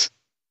guys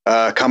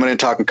coming and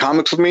talking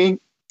comics with me.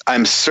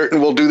 I'm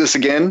certain we'll do this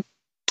again.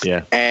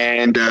 Yeah.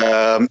 And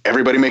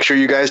everybody make sure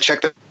you guys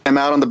check them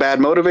out on the Bad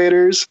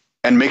Motivators.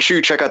 And make sure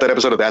you check out that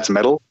episode of That's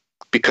Metal,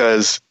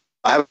 because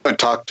I haven't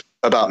talked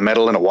about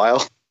metal in a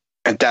while,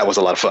 and that was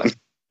a lot of fun.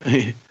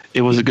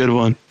 It was a good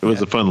one. It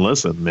was a fun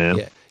listen, man.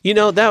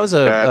 Yeah. That was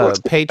a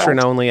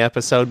patron-only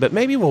episode, but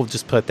maybe we'll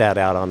just put that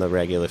out on the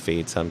regular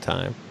feed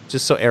sometime,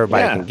 just so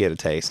everybody can get a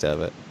taste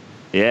of it.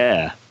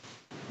 Yeah.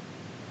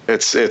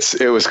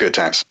 It was good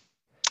times.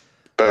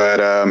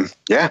 But,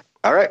 yeah.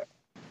 All right.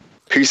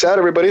 Peace out,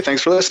 everybody.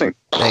 Thanks for listening.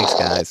 Thanks,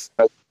 guys.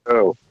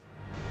 Oh.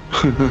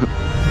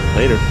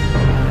 Later.